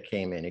questions that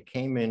came in. It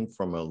came in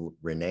from a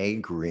Renee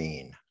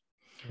Green.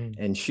 Mhm.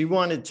 And she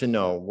wanted to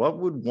know, what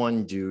would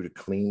one do to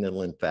clean the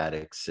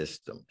lymphatic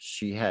system?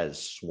 She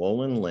has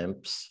swollen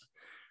lymphs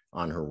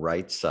on her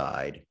right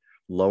side,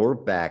 lower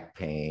back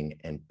pain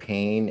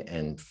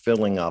and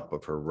filling up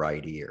of her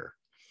right ear.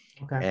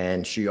 Okay.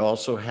 And she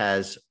also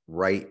has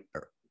right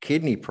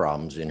kidney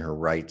problems in her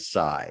right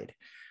side.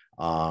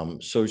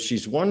 So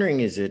she's wondering,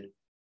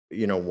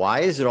 why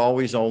is it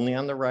always only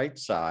on the right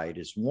side,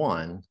 is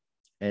one,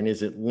 and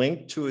is it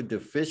linked to a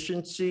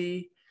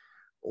deficiency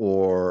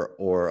or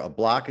a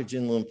blockage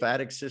in the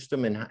lymphatic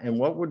system? And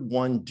what would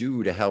one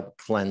do to help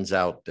cleanse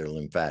out their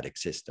lymphatic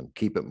system,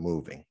 keep it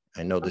moving?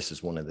 I know this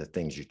is one of the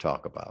things you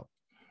talk about.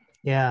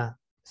 Yeah.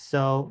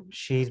 So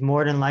she's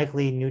more than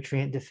likely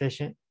nutrient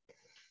deficient.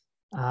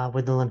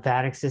 With the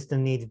lymphatic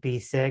system, needs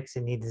B6,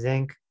 it needs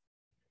zinc.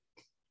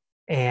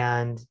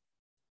 And,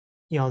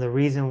 the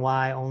reason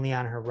why only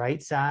on her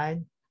right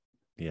side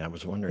Yeah, I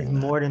was is wondering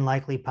more that. than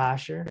likely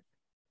posture.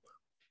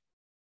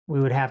 We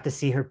would have to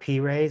see her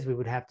P rays. We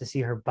would have to see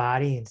her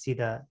body and see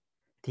the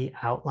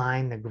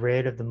outline, the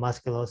grid of the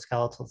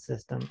musculoskeletal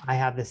system. I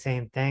have the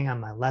same thing on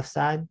my left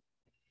side.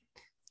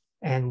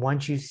 And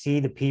once you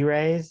see the P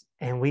rays,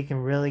 and we can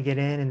really get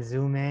in and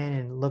zoom in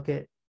and look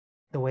at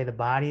the way the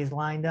body is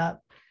lined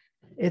up,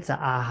 it's an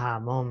aha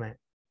moment.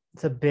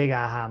 It's a big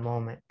aha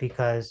moment,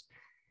 because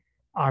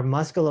our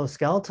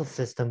musculoskeletal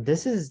system,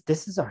 this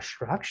is our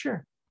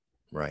structure.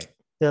 Right.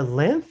 The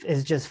lymph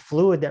is just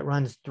fluid that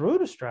runs through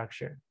the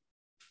structure.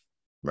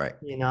 Right.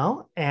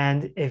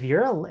 And if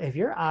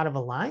you're out of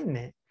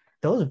alignment,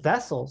 those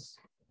vessels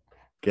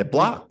Get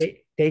blocked.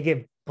 they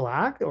get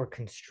blocked or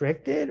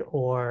constricted,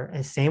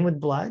 and same with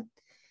blood.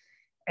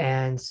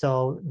 And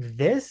so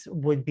this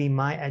would be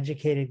my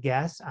educated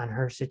guess on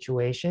her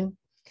situation.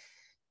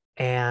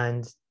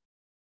 And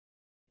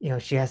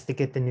she has to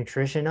get the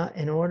nutrition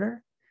in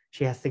order.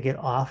 She has to get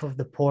off of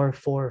the poor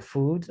four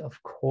foods,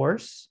 of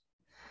course.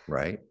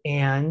 Right.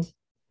 And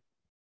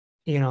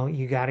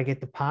you got to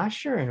get the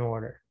posture in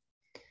order.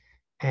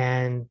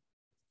 And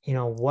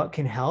what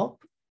can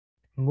help?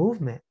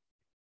 Movement.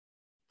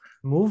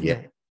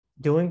 Yeah.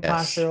 Doing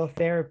Yes. postural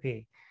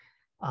therapy.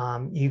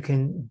 You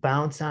can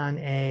bounce on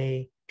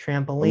a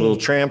trampoline. A little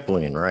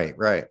trampoline.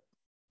 Right.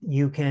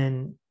 You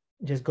can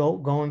just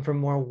going for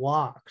more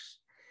walks.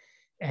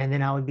 And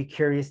then I would be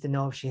curious to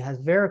know if she has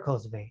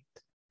varicose veins.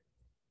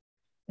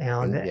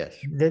 Yes.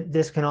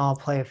 This can all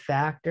play a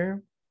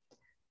factor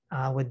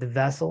with the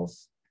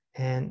vessels.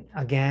 And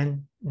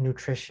again,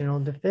 nutritional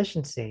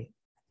deficiency.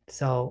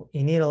 So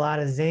you need a lot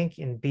of zinc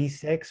and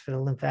B6 for the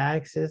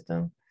lymphatic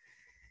system.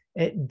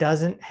 It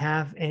doesn't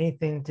have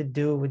anything to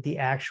do with the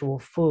actual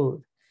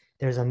food.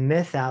 There's a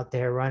myth out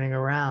there running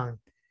around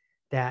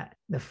that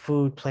the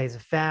food plays a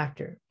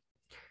factor.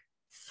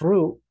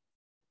 Fruit,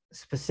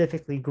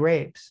 specifically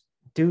grapes,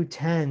 do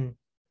tend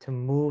to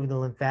move the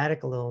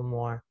lymphatic a little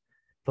more,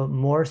 but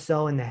more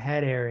so in the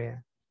head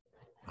area.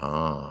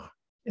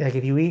 Like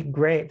if you eat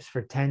grapes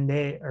for 10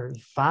 days or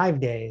 5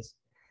 days,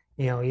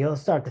 you'll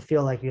start to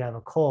feel like you have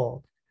a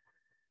cold.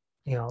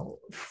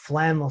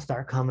 Phlegm will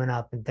start coming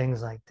up and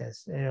things like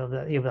this. You'll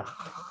be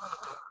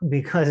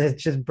because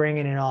it's just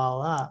bringing it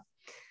all up.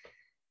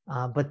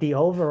 But the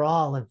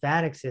overall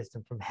lymphatic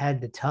system from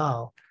head to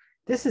toe,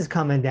 this is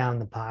coming down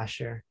the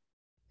posture.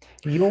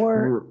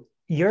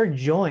 Your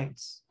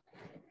joints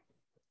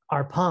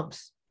are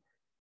pumps.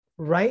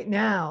 Right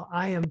now,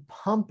 I am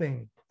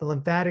pumping the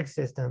lymphatic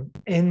system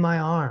in my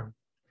arm.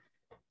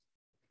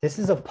 This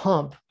is a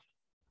pump.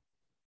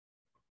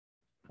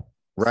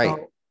 Right.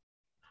 So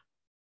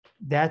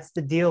that's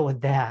the deal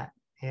with that.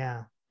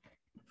 Yeah.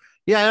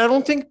 Yeah, I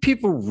don't think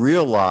people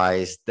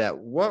realize that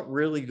what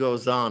really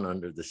goes on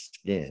under the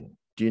skin.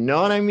 Do you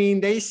know what I mean?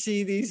 They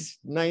see these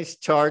nice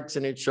charts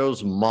and it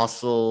shows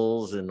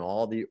muscles and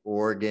all the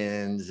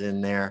organs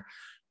in there,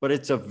 but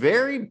it's a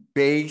very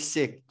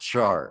basic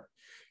chart.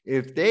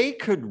 If they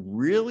could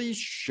really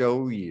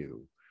show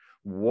you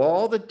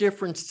all the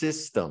different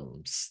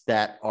systems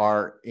that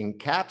are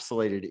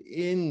encapsulated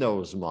in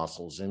those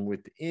muscles and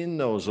within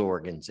those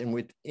organs and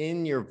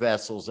within your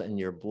vessels and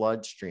your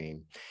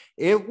bloodstream,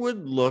 it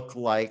would look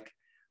like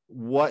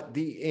what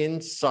the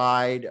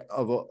inside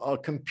of a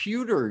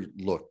computer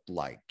looked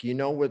like, you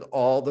know, with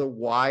all the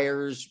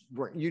wires.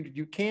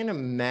 You can't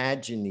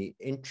imagine the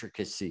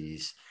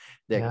intricacies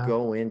that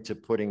go into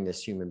putting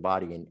this human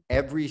body in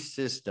every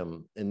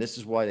system. And this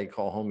is why they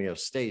call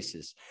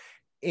homeostasis,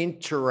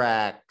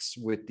 interacts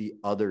with the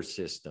other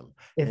system.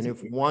 And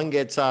if one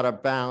gets out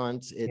of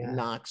balance, it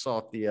knocks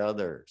off the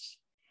others.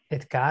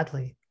 It's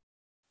godly.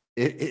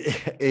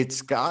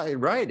 It's God,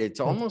 right? It's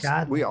almost,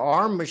 we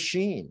are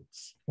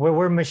machines.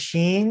 We're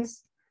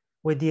machines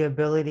with the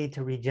ability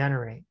to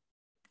regenerate.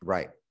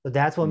 Right. So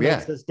that's what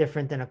makes us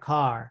different than a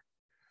car.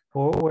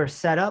 We're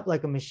set up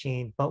like a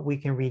machine, but we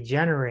can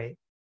regenerate.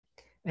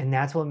 And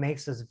that's what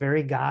makes us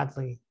very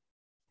godly,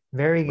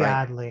 very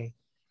godly.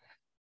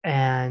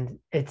 And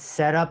it's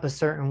set up a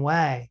certain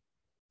way,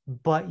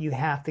 but you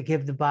have to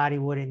give the body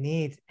what it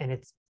needs. And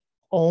it's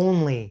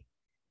only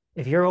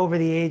if you're over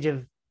the age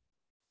of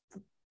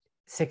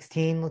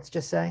 16, let's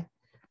just say,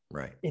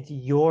 right, it's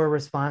your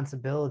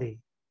responsibility.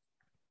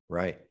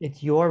 Right.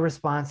 It's your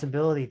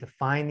responsibility to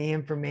find the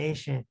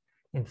information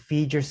and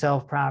feed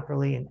yourself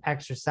properly and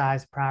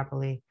exercise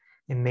properly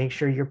and make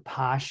sure your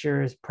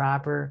posture is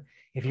proper.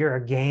 If you're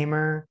a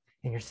gamer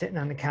and you're sitting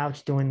on the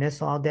couch doing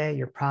this all day,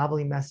 you're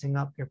probably messing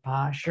up your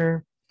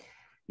posture.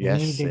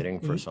 Yes, sitting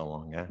for so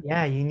long.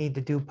 Yeah, you need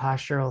to do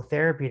postural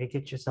therapy to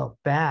get yourself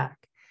back.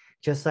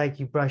 Just like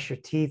you brush your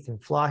teeth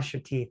and floss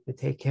your teeth to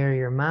take care of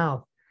your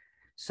mouth.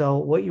 So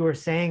what you were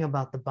saying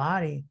about the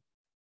body,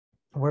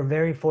 we're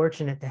very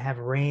fortunate to have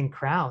Rain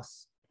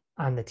Krause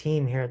on the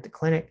team here at the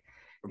clinic.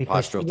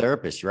 Postural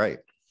therapist, right?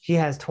 She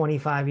has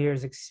 25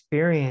 years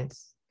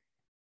experience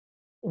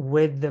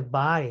with the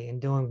body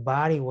and doing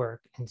body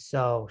work. And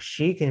so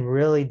she can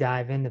really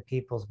dive into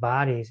people's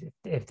bodies.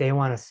 If they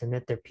want to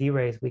submit their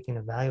P-rays, we can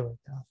evaluate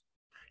them.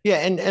 Yeah,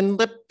 and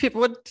let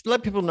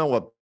people know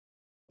what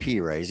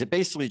P-rays. It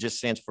basically just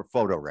stands for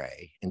photo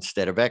ray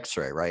instead of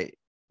X-ray, right?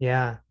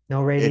 Yeah,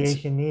 no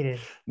radiation needed.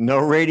 No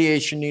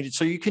radiation needed.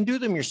 So you can do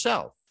them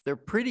yourself. They're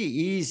pretty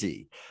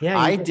easy. Yeah,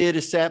 I did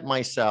a set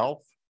myself.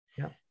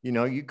 Yeah. You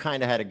know, you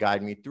kind of had to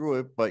guide me through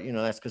it, but you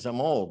know, that's because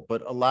I'm old.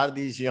 But a lot of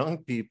these young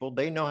people,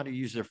 they know how to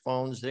use their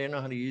phones. They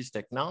know how to use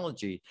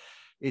technology.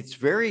 It's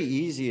very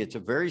easy. It's a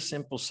very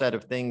simple set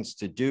of things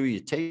to do. You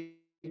take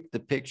the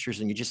pictures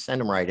and you just send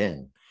them right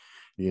in,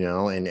 you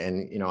know,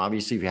 and you know,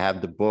 obviously if you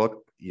have the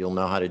book, you'll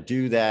know how to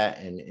do that.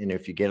 And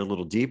if you get a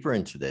little deeper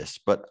into this,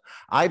 but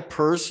I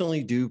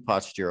personally do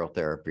postural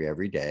therapy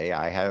every day.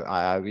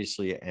 I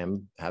obviously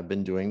have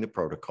been doing the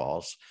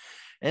protocols,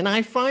 and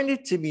I find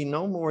it to be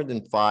no more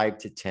than 5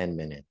 to 10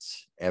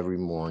 minutes every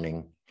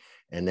morning.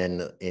 And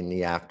then in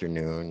the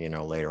afternoon, you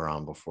know, later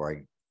on before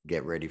I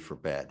get ready for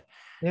bed.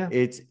 Yeah.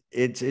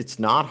 It's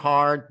not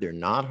hard. They're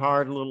not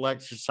hard little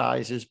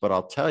exercises, but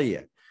I'll tell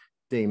you,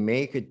 they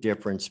make a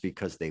difference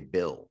because they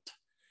build.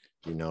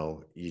 You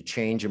know, you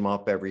change them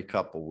up every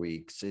couple of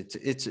weeks.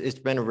 It's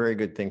been a very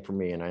good thing for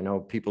me. And I know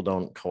people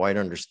don't quite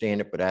understand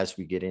it, but as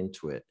we get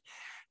into it,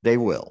 they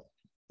will.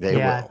 They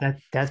will.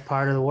 That's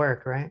part of the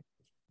work, right?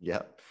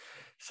 Yeah.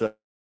 So,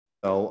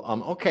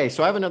 okay.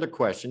 So I have another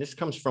question. This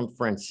comes from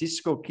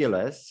Francisco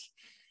Quiles,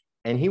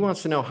 and he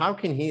wants to know, how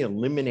can he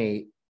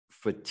eliminate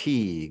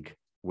fatigue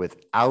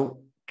without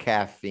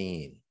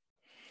caffeine?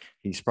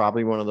 He's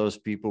probably one of those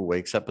people who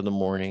wakes up in the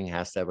morning,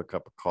 has to have a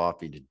cup of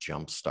coffee to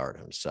jumpstart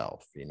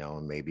himself, you know,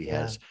 and maybe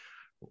has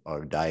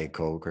a Diet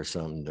Coke or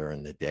something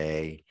during the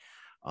day.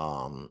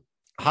 How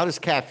does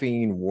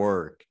caffeine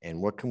work,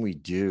 and what can we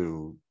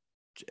do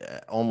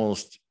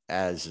almost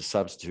as a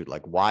substitute?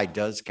 Like, why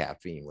does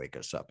caffeine wake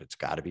us up? It's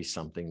got to be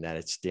something that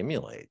it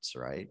stimulates,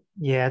 right?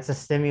 Yeah, it's a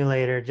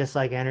stimulator, just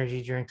like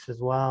energy drinks as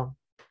well.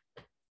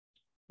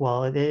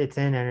 Well, it's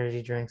in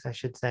energy drinks, I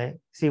should say.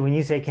 See, when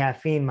you say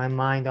caffeine, my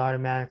mind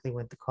automatically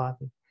went to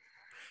coffee.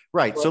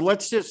 Right. So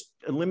let's just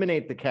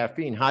eliminate the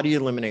caffeine. How do you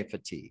eliminate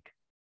fatigue?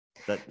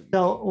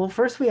 Well,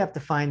 first we have to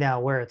find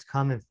out where it's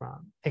coming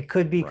from. It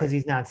could be because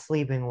he's not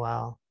sleeping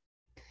well.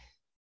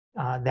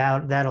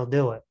 That'll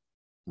do it.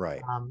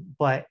 Right.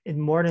 But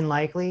more than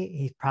likely,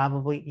 he's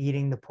probably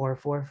eating the poor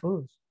 4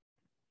 foods.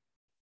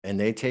 And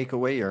they take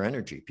away your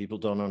energy. People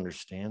don't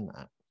understand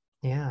that.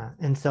 Yeah.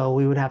 And so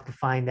we would have to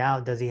find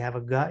out, does he have a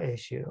gut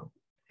issue?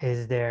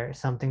 Is there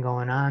something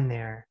going on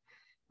there?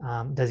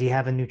 Does he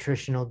have a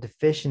nutritional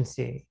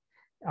deficiency?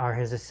 Are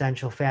his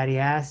essential fatty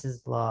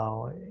acids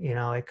low? You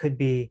know, it could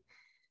be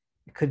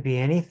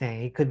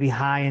anything. It could be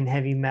high in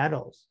heavy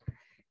metals,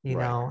 you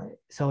know,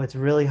 so it's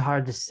really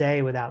hard to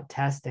say without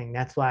testing.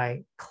 That's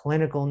why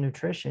clinical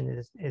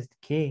nutrition is the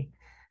key.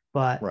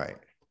 But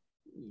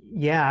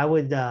yeah, I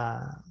would,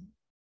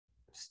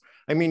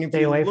 I mean, if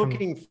you're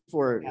looking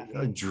for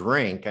a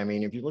drink, I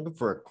mean, if you're looking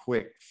for a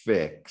quick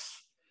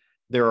fix,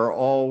 there are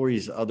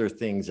always other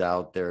things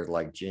out there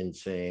like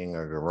ginseng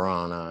or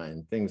guarana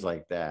and things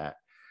like that.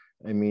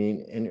 I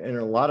mean, and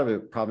a lot of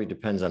it probably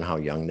depends on how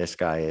young this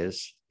guy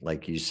is,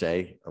 like you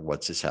say,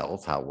 what's his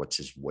health, what's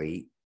his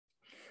weight,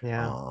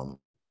 how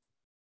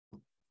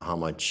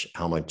much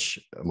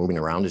moving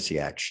around does he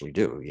actually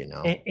do, you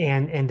know?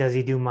 And does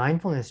he do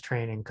mindfulness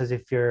training? Because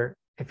if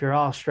if you're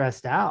all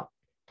stressed out,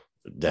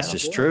 This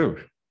is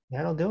true.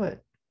 That'll do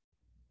it.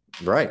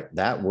 Right.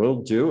 That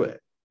will do it.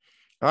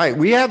 All right.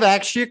 We have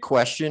actually a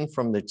question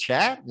from the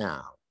chat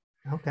now.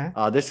 Okay.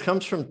 This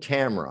comes from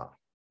Tamara.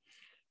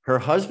 Her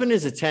husband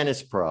is a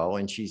tennis pro,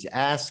 and she's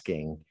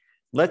asking,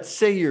 let's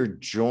say your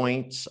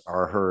joints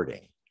are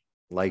hurting,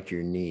 like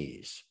your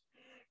knees.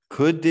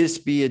 Could this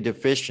be a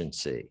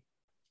deficiency?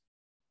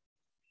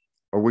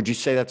 Or would you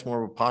say that's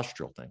more of a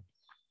postural thing?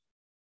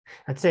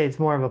 I'd say it's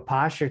more of a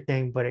posture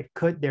thing, but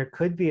there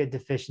could be a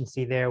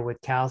deficiency there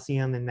with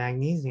calcium and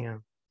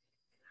magnesium.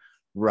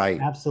 Right.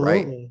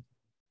 Absolutely.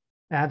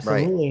 Right.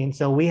 Absolutely. Right. And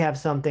so we have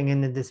something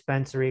in the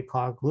dispensary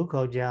called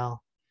glucogel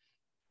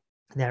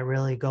that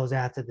really goes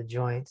after the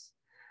joints,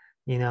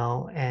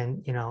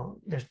 and,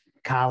 there's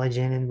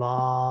collagen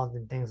involved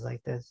and things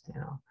like this,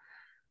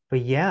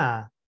 But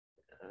yeah,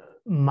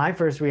 my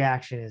first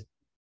reaction is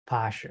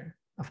posture,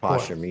 of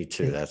course. Posture, me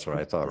too. That's what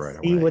I thought right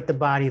away. See what the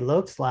body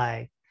looks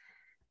like.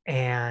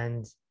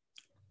 And,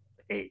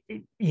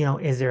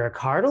 is there a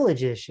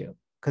cartilage issue?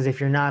 Because if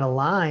you're not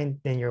aligned,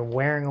 then you're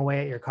wearing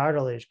away at your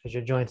cartilage because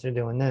your joints are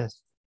doing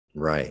this.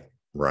 Right.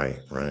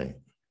 And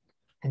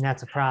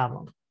that's a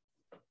problem.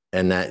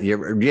 And that,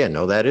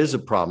 that is a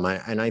problem.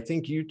 And I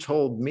think you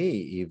told me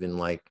even,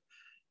 like,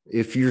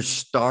 if you're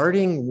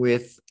starting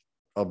with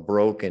a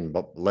broken,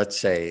 but let's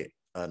say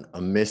a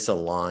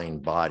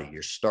misaligned body,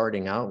 you're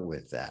starting out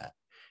with that.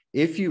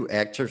 If you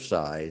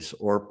exercise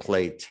or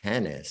play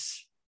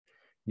tennis,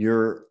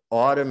 you're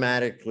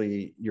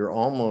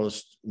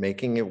almost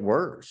making it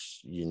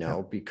worse,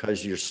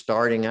 because you're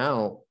starting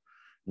out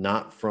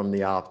not from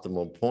the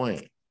optimal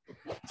point.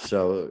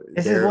 So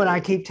this is what I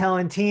keep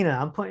telling Tina.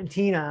 I'm putting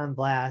Tina on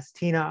blast.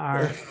 Tina,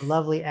 our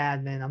lovely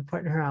admin, I'm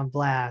putting her on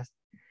blast.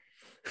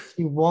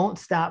 She won't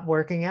stop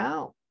working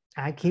out.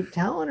 I keep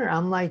telling her,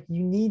 I'm like,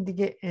 you need to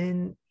get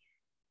in.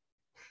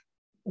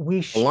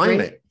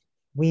 Alignment.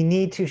 We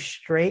need to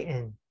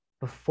straighten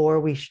before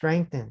we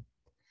strengthen.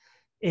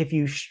 If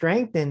you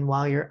strengthen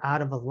while you're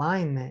out of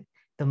alignment,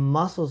 the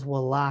muscles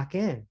will lock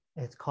in.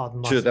 It's called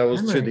muscle memory.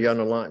 To the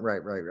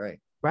unaligned.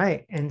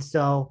 Right. And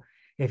so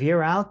if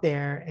you're out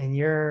there and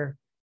you're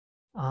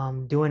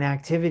doing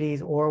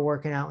activities or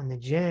working out in the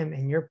gym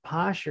and your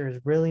posture is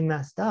really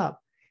messed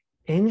up,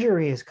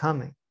 injury is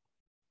coming.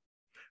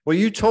 Well,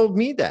 you told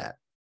me that.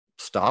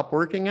 Stop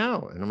working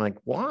out. And I'm like,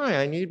 why?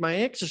 I need my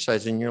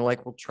exercise. And you're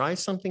like, well, try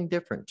something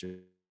different.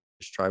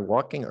 Just try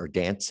walking or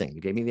dancing.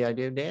 You gave me the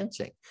idea of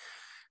dancing.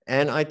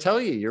 And I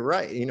tell you, you're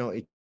right.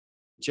 It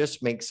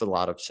just makes a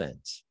lot of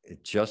sense.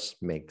 It just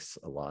makes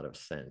a lot of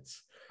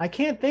sense. I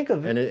can't think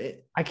of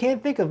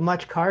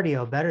much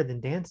cardio better than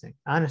dancing,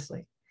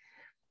 honestly.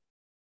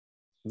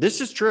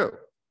 This is true.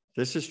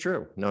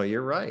 No,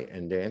 you're right.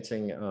 And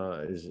dancing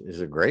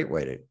is a great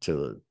way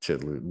to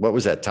what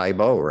was that,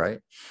 Taibo, right?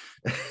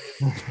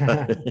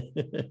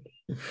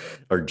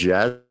 Or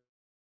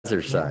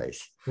jazzercise.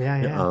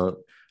 Yeah.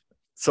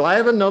 So I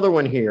have another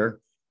one here.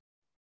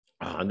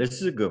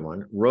 This is a good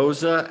one.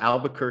 Rosa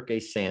Albuquerque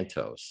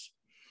Santos.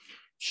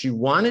 She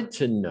wanted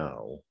to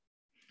know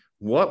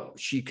what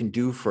she can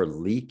do for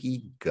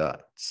leaky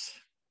guts.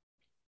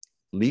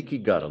 Leaky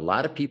gut. A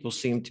lot of people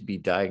seem to be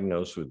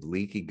diagnosed with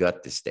leaky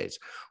gut these days.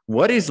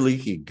 What is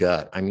leaky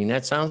gut? I mean,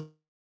 that sounds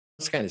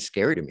kind of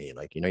scary to me.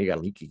 Like, you got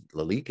a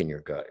leak in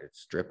your gut.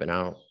 It's dripping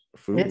out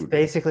food. It's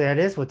basically, that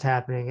is what's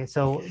happening. And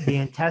so the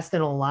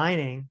intestinal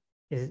lining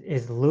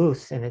is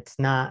loose, and it's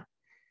not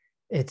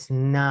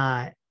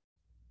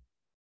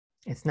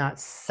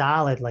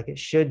solid like it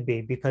should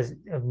be because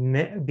of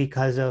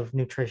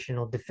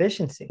nutritional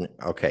deficiency.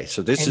 Okay,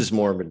 so this is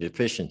more of a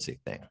deficiency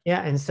thing.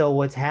 Yeah, and so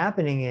what's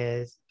happening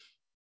is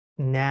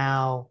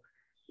now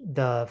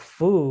the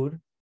food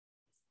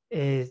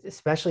is,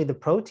 especially the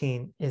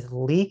protein, is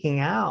leaking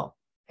out,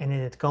 and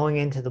then it's going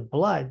into the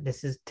blood.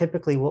 This is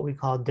typically what we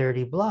call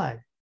dirty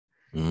blood.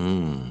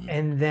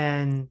 And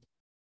then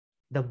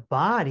the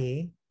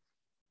body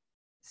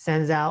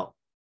sends out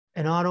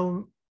an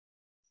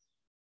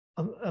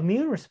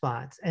immune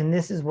response. And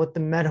this is what the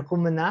medical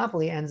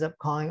monopoly ends up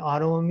calling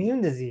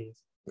autoimmune disease.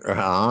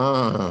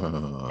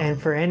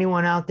 And for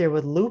anyone out there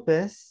with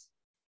lupus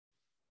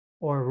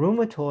or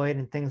rheumatoid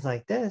and things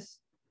like this,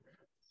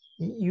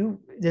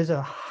 there's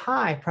a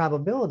high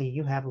probability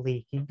you have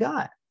leaky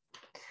gut.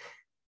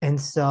 And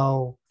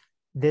so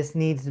this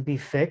needs to be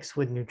fixed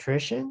with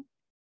nutrition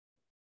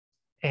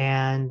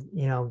and,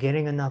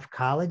 getting enough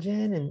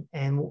collagen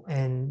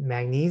and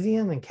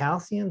magnesium and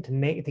calcium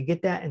to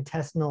get that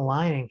intestinal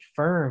lining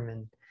firm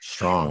and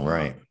strong.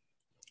 Right.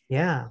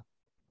 Yeah.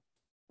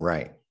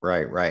 Right.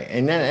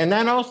 And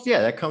that also,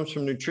 that comes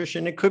from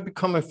nutrition. It could be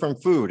coming from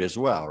food as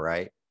well,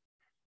 right?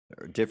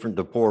 Different,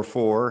 the poor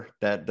four,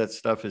 that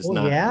stuff is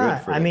not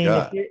good for the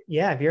gut.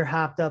 If you're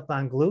hopped up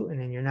on gluten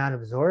and you're not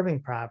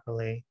absorbing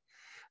properly,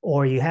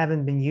 or you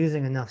haven't been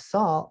using enough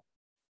salt,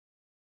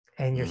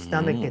 and your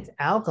stomach gets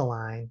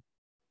alkaline.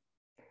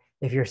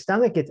 If your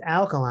stomach gets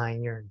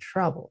alkaline, you're in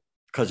trouble.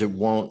 Because it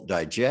won't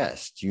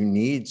digest. You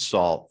need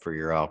salt for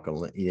your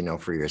alkaline,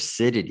 for your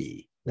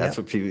acidity. That's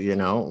Yep. what people,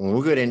 and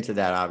we'll get into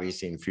that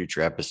obviously in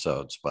future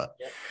episodes, but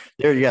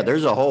Yep.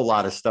 there's a whole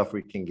lot of stuff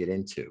we can get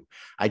into.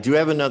 I do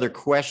have another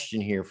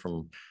question here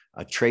from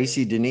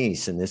Tracy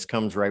Denise, and this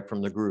comes right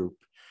from the group.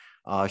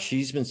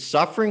 She's been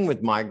suffering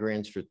with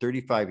migraines for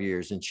 35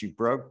 years, and she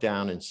broke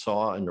down and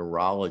saw a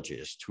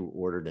neurologist who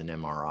ordered an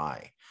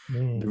MRI. The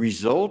Mm.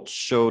 results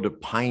showed a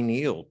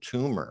pineal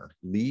tumor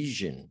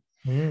lesion.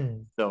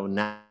 Mm. So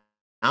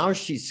now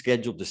she's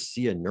scheduled to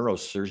see a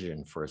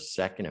neurosurgeon for a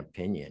second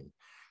opinion.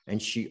 And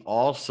she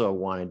also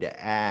wanted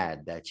to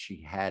add that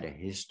she had a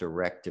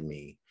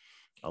hysterectomy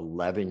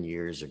 11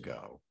 years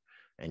ago,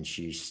 and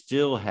she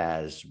still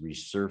has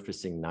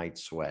resurfacing night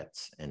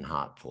sweats and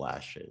hot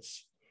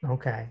flashes.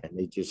 Okay. And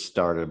they just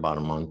started about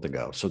a month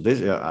ago. So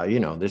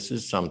this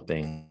is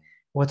something.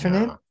 What's her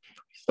name?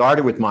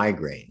 Started with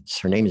migraines.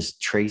 Her name is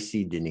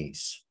Tracy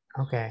Denise.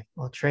 Okay.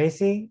 Well,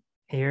 Tracy,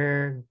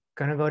 you're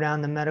going to go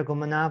down the medical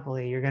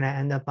monopoly. You're going to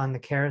end up on the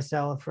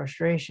carousel of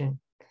frustration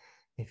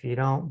if you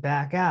don't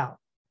back out.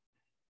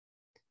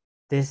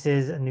 This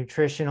is a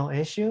nutritional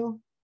issue,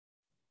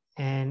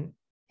 and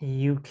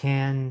you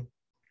can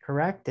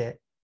correct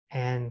it,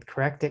 and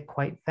correct it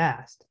quite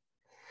fast.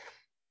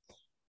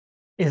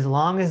 As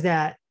long as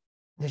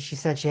she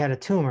said she had a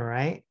tumor,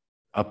 right?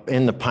 Up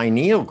in the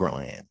pineal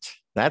gland.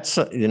 That's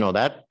we know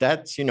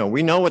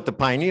what the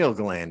pineal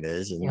gland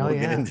is, and we'll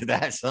get into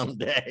that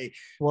someday.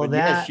 Well, but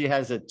yes, she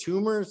has a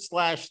tumor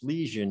 /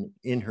 lesion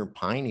in her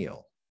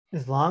pineal.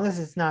 As long as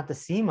it's not the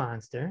sea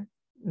monster,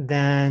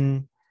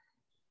 then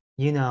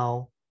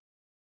that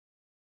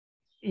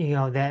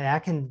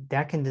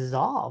can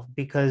dissolve,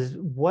 because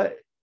what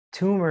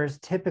tumors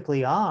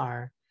typically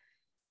are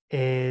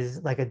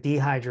is like a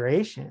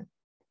dehydration.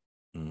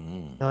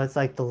 So it's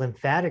like the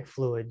lymphatic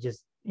fluid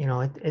just,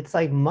 it's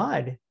like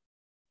mud.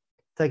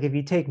 It's like if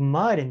you take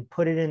mud and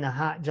put it in the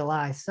hot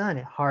July sun,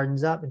 it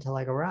hardens up into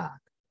like a rock.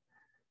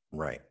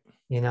 Right.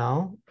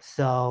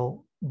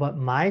 So, but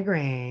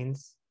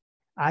migraines,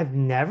 I've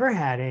never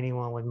had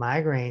anyone with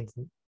migraines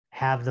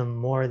have them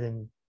more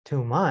than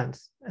 2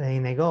 months. I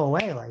mean, they go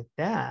away like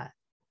that.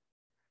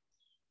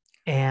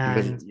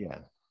 And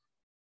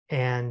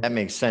that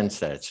makes sense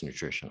that it's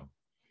nutritional.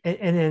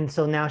 And then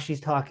so now she's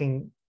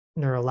talking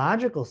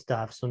neurological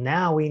stuff. So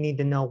now we need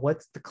to know,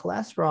 what's the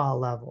cholesterol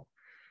level?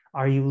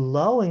 Are you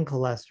low in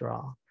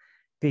cholesterol?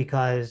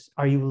 Because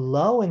are you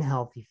low in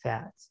healthy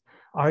fats?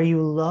 Are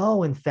you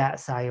low in fat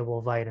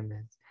soluble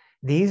vitamins?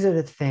 These are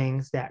the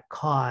things that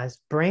cause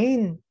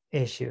brain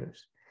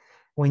issues.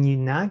 When you're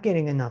not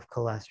getting enough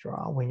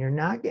cholesterol, when you're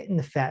not getting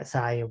the fat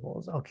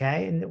solubles,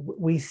 okay? And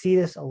we see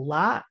this a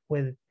lot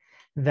with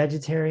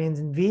vegetarians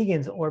and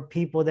vegans, or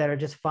people that are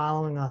just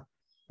following a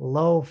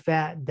low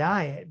fat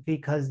diet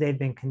because they've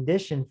been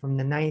conditioned from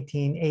the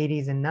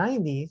 1980s and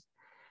 90s,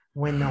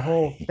 when the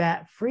whole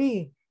fat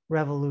free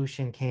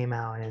revolution came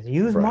out, and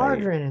use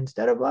margarine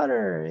instead of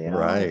butter,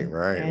 Right.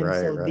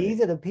 So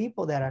these are the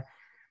people that are,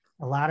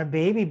 a lot of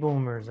baby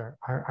boomers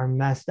are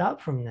messed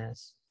up from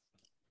this.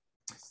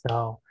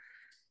 So,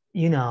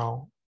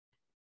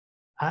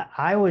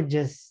 I would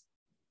just,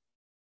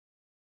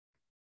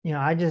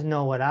 I just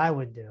know what I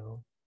would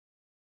do.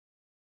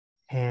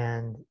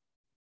 And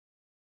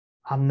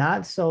I'm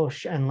not so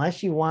sure,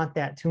 unless you want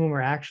that tumor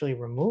actually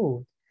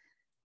removed,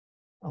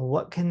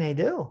 what can they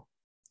do?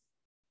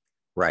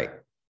 Right.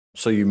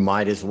 So you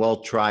might as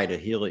well try to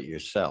heal it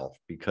yourself,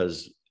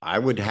 because I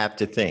would have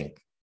to think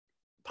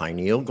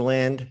pineal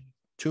gland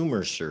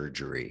tumor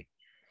surgery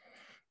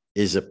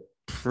is a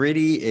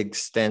pretty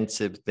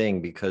extensive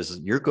thing, because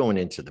you're going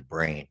into the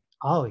brain.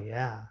 Oh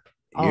yeah.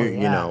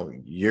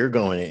 You're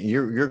going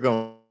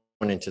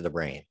into the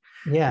brain.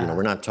 Yeah.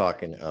 We're not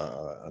talking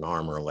an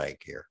arm or a leg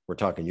here. We're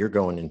talking, you're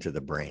going into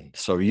the brain.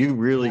 So you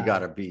really got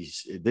to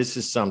this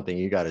is something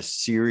you got to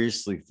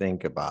seriously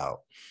think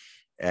about.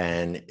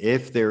 And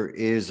if there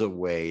is a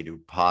way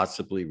to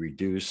possibly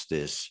reduce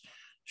this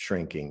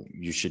shrinking,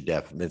 you should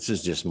definitely, this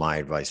is just my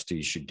advice too,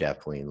 you should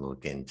definitely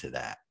look into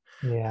that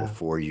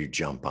before you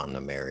jump on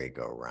the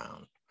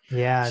merry-go-round.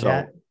 Yeah,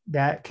 so,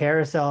 that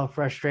carousel of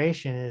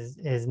frustration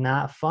is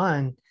not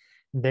fun.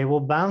 They will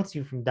bounce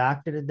you from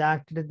doctor to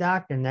doctor to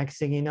doctor. Next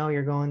thing you know,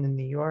 you're going to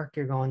New York,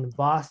 you're going to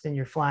Boston,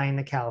 you're flying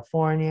to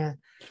California.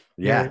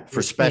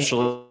 For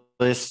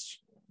specialists.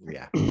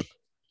 Yeah.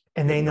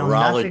 And they know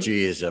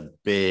neurology is a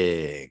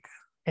big.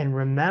 And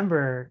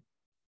remember,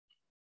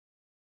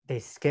 they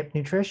skip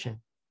nutrition.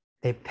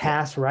 They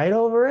pass right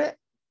over it,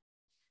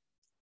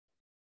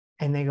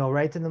 and they go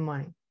right to the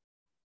money.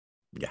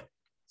 Yeah.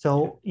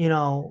 So,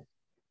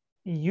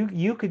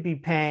 you could be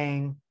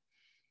paying,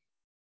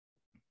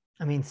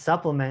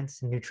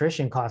 supplements and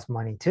nutrition cost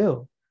money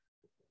too,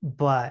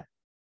 and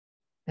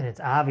it's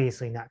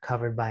obviously not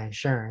covered by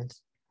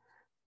insurance.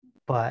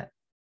 But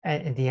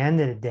at the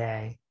end of the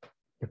day,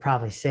 you're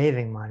probably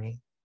saving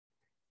money,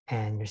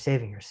 and you're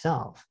saving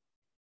yourself.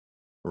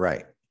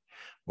 Right.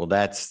 Well,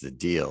 that's the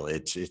deal.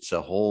 It's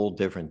a whole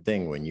different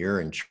thing when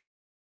you're in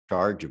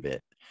charge of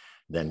it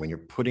than when you're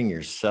putting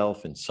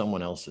yourself in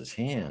someone else's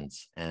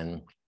hands,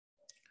 and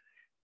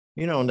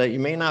that you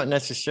may not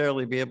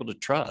necessarily be able to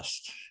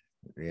trust.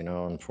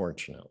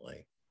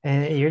 unfortunately.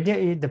 And you're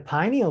the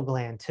pineal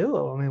gland too.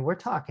 I mean, we're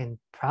talking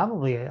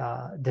probably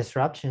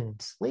disruption in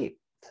sleep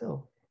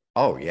too.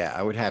 Oh yeah,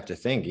 I would have to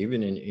think,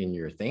 even in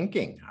your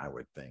thinking, I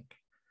would think.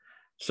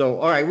 So,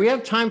 all right, we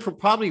have time for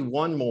probably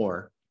one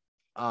more.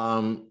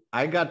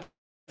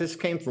 This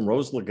came from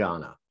Rose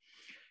Lagana.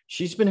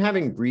 She's been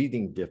having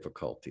breathing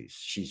difficulties.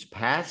 She's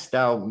passed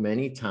out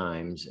many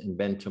times and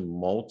been to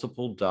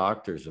multiple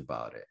doctors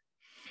about it.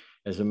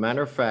 As a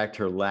matter of fact,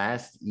 her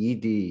last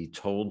ED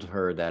told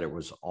her that it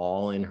was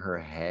all in her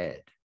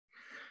head.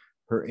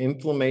 Her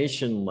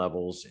inflammation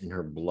levels in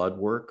her blood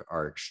work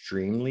are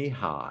extremely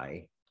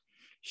high.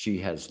 She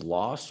has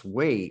lost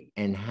weight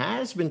and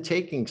has been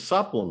taking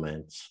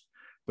supplements,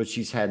 but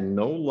she's had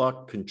no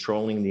luck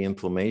controlling the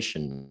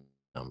inflammation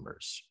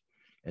numbers.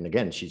 And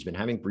again, she's been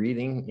having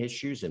breathing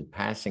issues and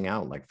passing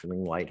out, like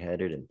feeling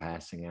lightheaded and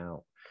passing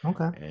out.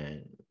 Okay.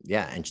 And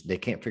yeah, and they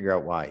can't figure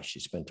out why.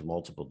 She's been to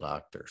multiple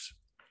doctors.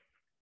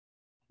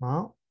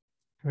 Well,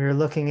 we were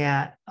looking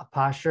at a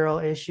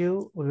postural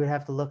issue. We would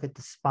have to look at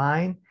the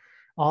spine.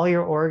 All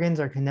your organs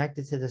are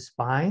connected to the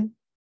spine.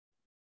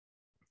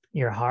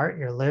 Your heart,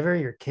 your liver,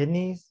 your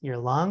kidneys, your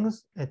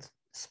lungs. It's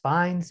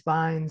spine,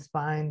 spine,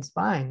 spine,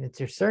 spine. It's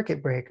your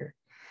circuit breaker.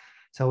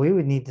 So we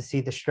would need to see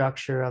the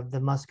structure of the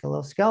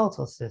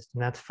musculoskeletal system.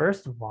 That's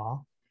first of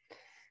all.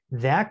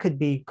 That could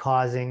be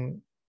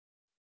causing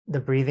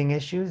the breathing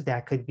issues.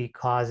 That could be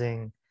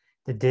causing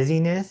the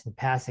dizziness and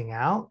passing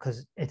out,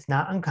 because it's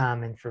not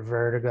uncommon for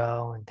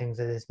vertigo and things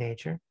of this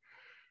nature.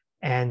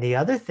 And the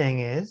other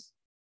thing is,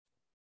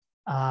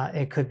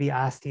 it could be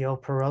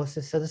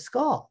osteoporosis of the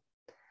skull.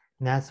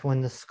 And that's when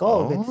the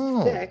skull gets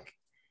thick,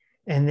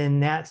 and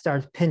then that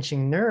starts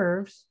pinching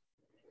nerves.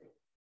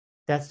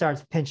 And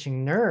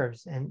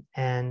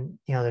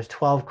there's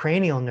 12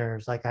 cranial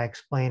nerves, like I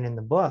explained in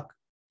the book.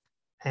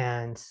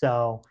 And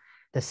so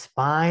the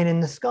spine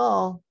and the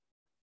skull,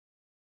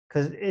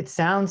 because it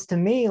sounds to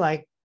me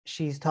like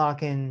she's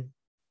talking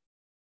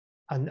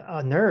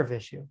a nerve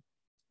issue.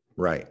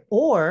 Right.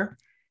 Or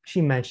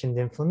she mentioned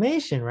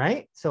inflammation,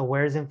 right? So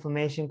where's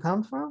inflammation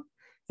come from?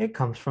 It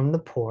comes from the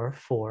poor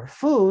four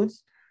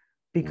foods,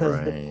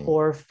 because the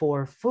poor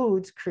four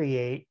foods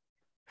create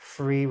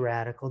free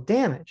radical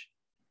damage.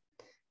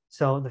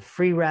 So the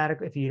free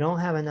radical, if you don't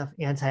have enough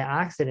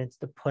antioxidants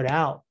to put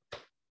out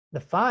the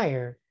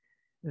fire,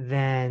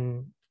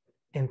 then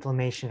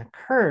inflammation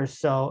occurs.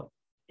 So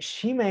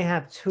she may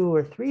have 2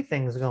 or 3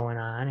 things going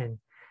on, and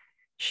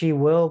she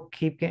will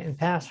keep getting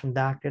passed from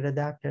doctor to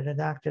doctor to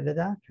doctor to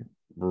doctor.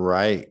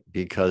 Right,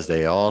 because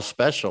they all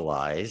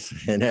specialize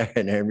in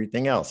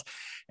everything else.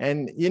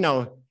 And,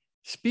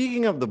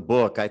 speaking of the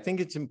book, I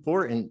think it's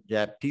important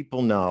that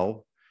people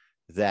know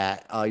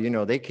that,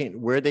 they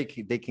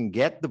can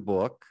get the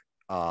book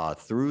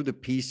through the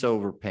Peace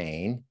Over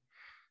Pain.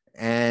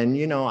 And,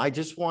 I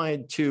just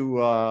wanted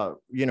to,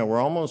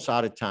 we're almost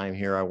out of time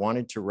here. I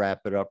wanted to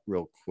wrap it up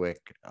real quick,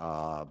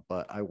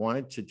 but I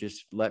wanted to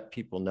just let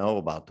people know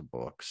about the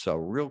book. So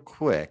real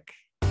quick.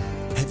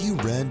 Have you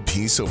read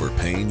Peace Over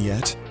Pain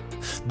yet?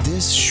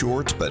 This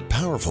short but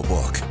powerful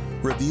book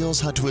reveals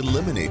how to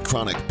eliminate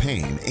chronic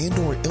pain and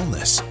or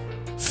illness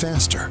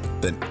faster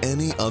than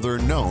any other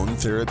known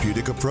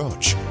therapeutic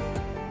approach.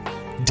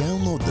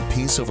 Download the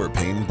Peace Over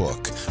Pain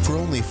book for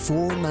only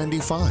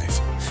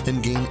 $4.95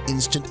 and gain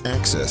instant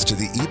access to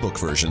the ebook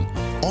version,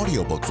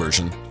 audiobook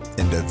version,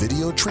 and a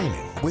video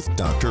training with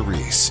Dr.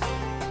 Reese.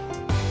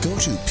 Go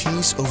to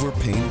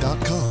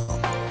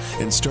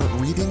peaceoverpain.com and start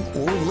reading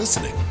or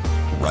listening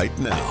right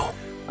now.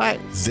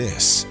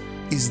 This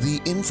is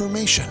the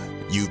information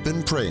you've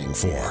been praying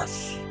for.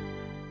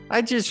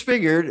 I just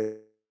figured,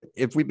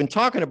 if we've been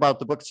talking about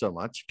the book so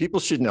much,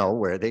 people should know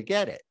where they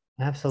get it.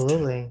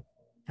 Absolutely.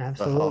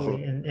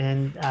 Absolutely.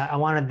 And I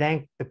want to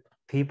thank the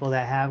people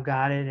that have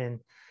got it and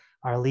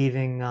are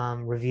leaving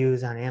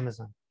reviews on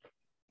Amazon.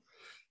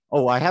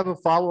 Oh, I have a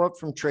follow-up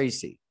from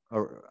Tracy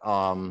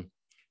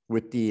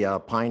with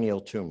the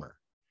pineal tumor.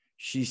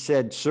 She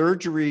said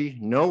surgery,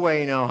 no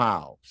way, no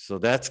how. So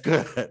that's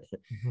good.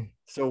 Mm-hmm.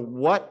 So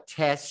what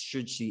tests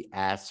should she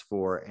ask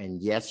for?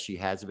 And yes, she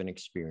has been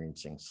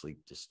experiencing sleep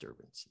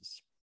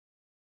disturbances.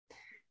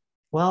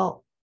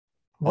 Well,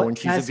 what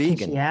she's a vegan.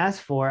 Can she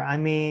ask for? I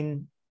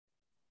mean,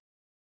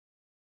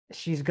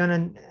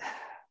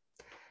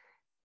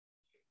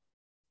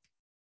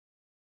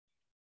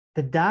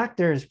 the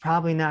doctor is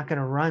probably not going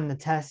to run the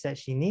tests that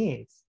she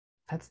needs.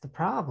 That's the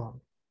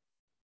problem.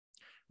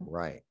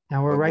 Right.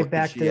 Now we're right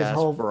back to this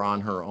whole for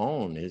on her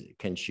own.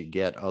 Can she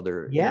get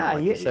other? Yeah,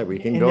 like you said, we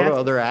can go to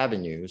other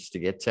avenues to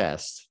get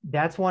tests.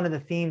 That's one of the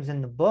themes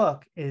in the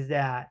book, is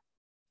that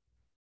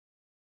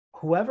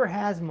whoever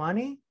has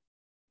money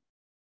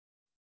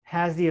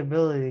has the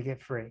ability to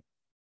get free.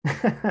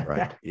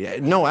 Right. Yeah.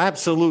 No,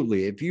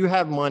 absolutely. If you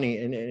have money,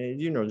 and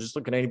just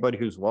look at anybody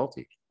who's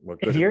wealthy. What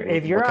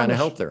kind of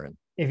health they're in.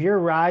 If you're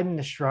riding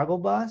the struggle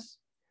bus,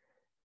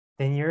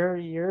 then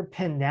you're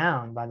pinned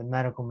down by the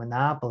medical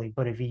monopoly.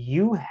 But if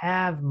you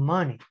have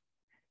money,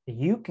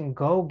 you can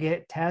go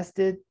get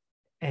tested,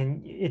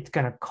 and it's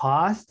going to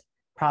cost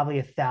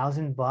probably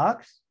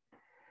 $1,000,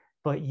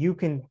 but you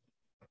can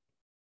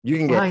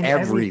get find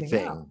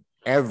everything.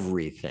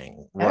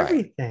 Right.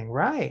 Everything.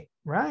 Right.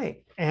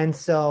 And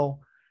so,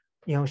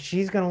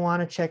 she's going to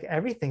want to check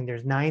everything.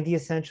 There's 90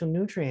 essential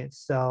nutrients.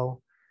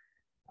 So,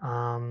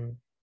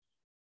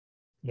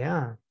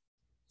 yeah.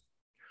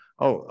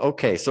 Oh,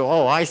 okay.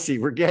 So, I see.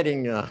 We're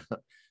getting,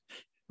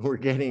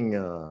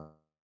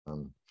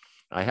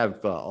 I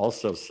have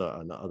also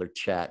another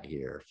chat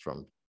here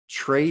from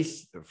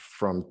Tamra,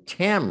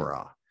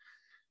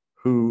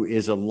 who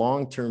is a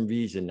long-term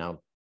vegan. Now,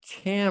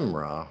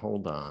 Tamra,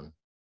 hold on.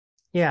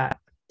 Yeah.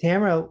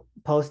 Tamara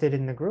posted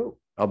in the group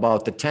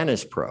about the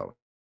tennis pro.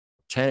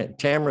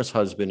 Tamara's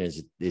husband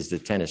is the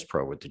tennis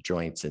pro with the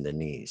joints in the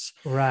knees.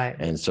 Right.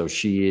 And so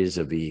she is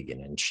a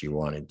vegan, and she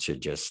wanted to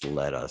just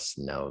let us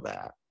know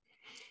that.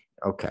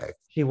 Okay.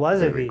 She was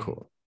very a vegan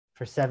cool.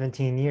 For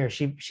 17 years.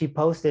 She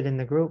posted in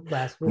the group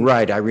last week.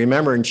 Right. I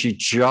remember. And she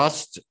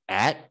just,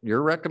 at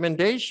your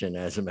recommendation,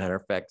 as a matter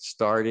of fact,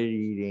 started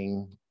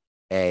eating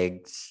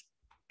eggs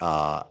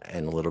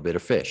and a little bit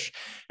of fish.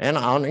 And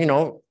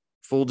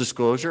full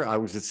disclosure, I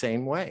was the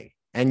same way.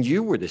 And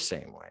you were the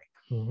same way.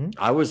 Mm-hmm.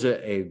 I was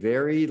a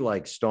very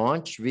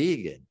staunch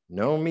vegan,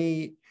 no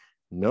meat,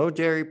 no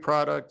dairy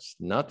products,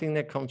 nothing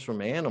that comes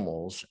from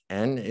animals.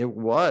 And it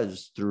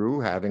was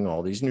through having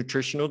all these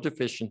nutritional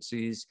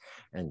deficiencies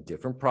and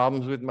different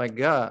problems with my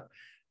gut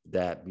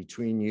that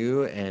between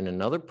you and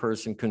another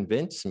person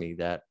convinced me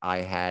that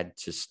I had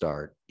to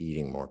start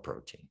eating more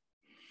protein.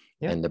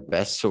 Yep. And the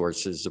best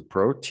sources of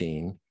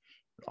protein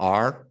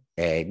are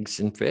eggs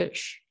and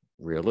fish.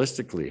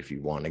 Realistically, if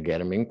you want to get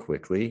them in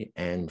quickly.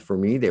 And for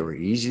me, they were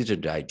easy to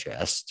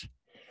digest.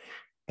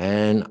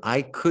 And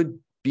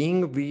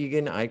being a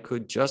vegan, I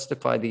could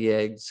justify the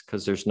eggs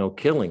because there's no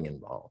killing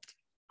involved.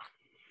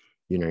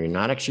 You're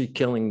not actually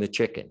killing the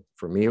chicken.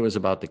 For me, it was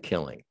about the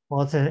killing.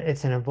 Well,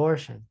 it's an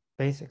abortion,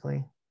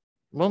 basically.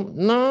 Well,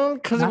 no,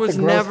 because it was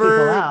to gross never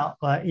people out,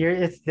 but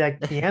it's like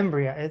the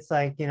embryo. It's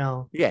like,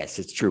 Yes,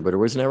 it's true, but it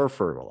was never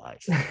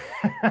fertilized.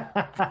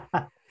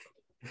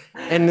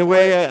 And the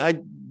way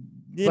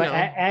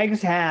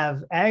eggs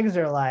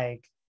are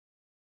like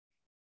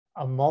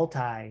a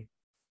multivitamin.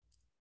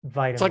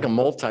 It's like a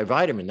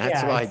multivitamin.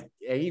 That's why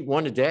I eat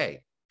one a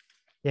day.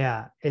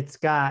 Yeah, it's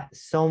got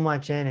so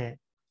much in it.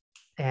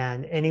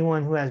 And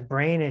anyone who has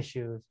brain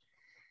issues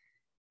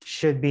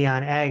should be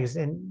on eggs.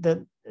 And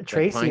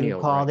Tracy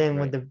who called in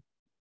with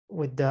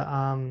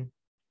the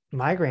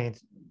migraines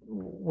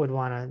would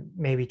want to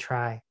maybe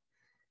try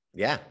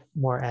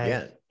more eggs.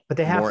 Yeah. But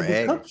they have to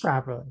be cooked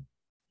properly.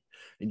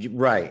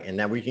 Right. And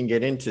then we can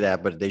get into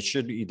that, but they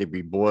should either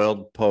be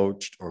boiled,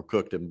 poached, or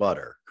cooked in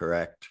butter,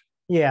 correct?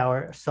 Yeah,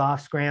 or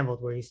soft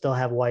scrambled where you still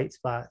have white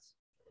spots.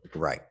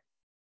 Right.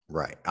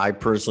 I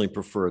personally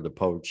prefer the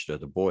poached or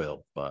the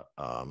boiled, but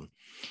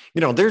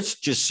there's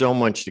just so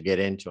much to get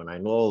into. And I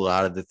know a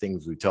lot of the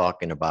things we're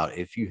talking about,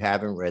 if you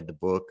haven't read the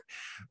book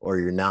or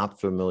you're not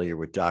familiar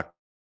with Dr.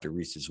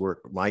 Reese's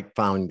work, might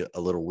find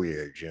a little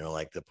weird,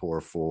 like the Pour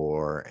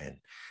Four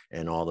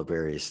and all the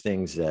various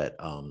things that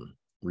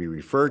we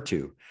refer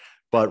to.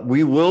 But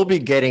we will be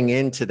getting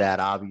into that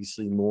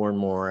obviously more and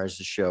more as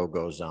the show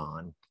goes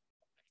on.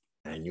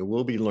 And you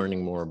will be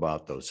learning more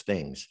about those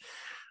things.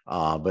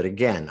 But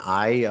again,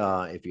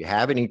 if you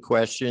have any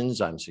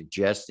questions, I'm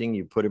suggesting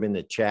you put them in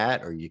the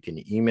chat or you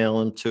can email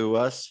them to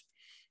us.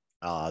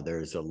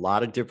 There's a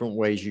lot of different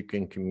ways you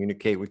can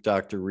communicate with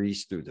Dr.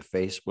 Reese through the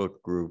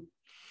Facebook group.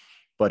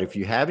 But if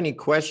you have any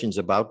questions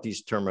about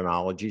these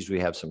terminologies, we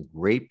have some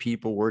great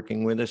people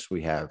working with us.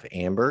 We have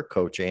Amber,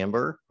 Coach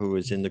Amber, who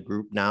is in the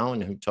group now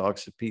and who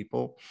talks to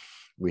people.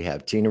 We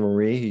have Tina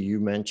Marie, who you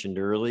mentioned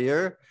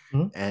earlier.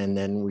 Mm-hmm. And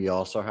then we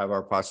also have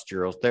our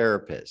postural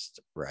therapist,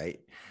 right?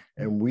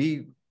 And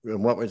we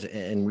will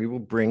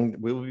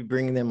be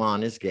bringing them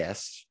on as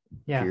guests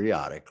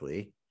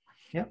periodically.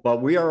 Yeah.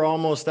 But we are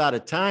almost out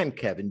of time,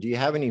 Kevin. Do you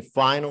have any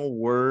final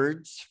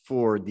words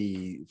for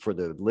the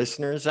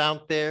listeners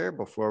out there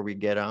before we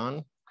get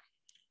on?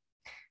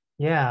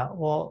 Yeah,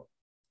 well,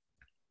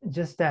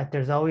 just that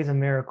there's always a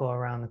miracle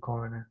around the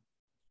corner.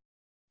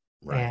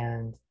 Right.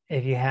 And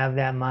if you have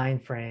that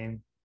mind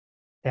frame,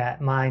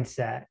 that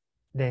mindset,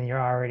 then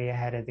you're already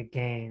ahead of the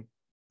game.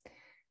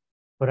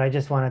 But I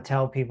just want to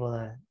tell people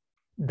that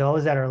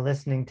those that are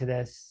listening to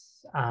this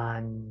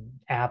on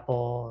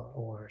Apple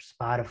or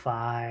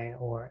Spotify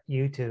or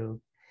YouTube,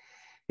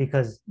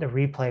 because the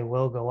replay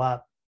will go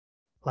up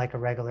like a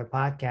regular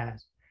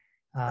podcast,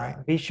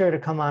 be sure to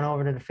come on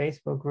over to the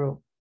Facebook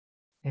group.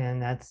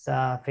 And that's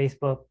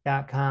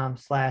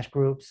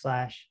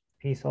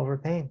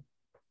facebook.com/group/peaceoverpain.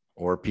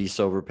 Or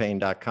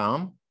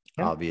peaceoverpain.com.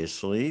 Yep.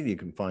 Obviously, you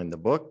can find the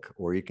book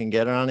or you can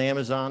get it on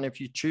Amazon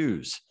if you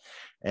choose.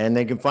 And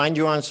they can find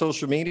you on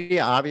social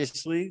media,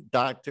 obviously,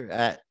 Dr.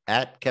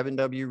 at Kevin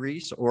W.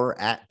 Reese or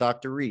at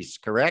Dr. Reese,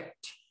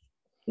 correct?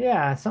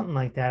 Yeah, something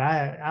like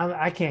that.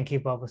 I can't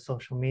keep up with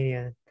social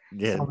media.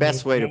 Yeah, the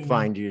best way to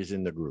find you is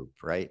in the group,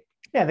 right?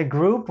 Yeah, the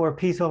group or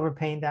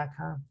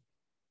peaceoverpain.com.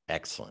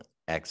 Excellent.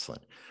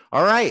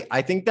 All right.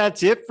 I think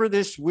that's it for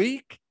this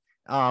week.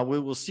 We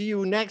will see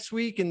you next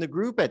week in the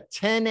group at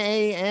 10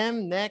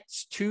 a.m.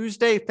 next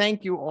Tuesday.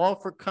 Thank you all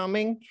for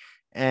coming.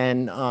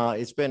 And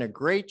it's been a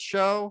great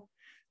show.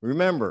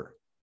 Remember,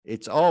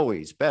 it's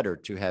always better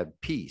to have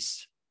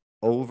peace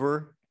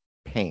over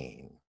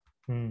pain.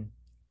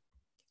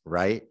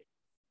 Right?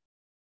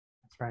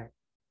 That's right.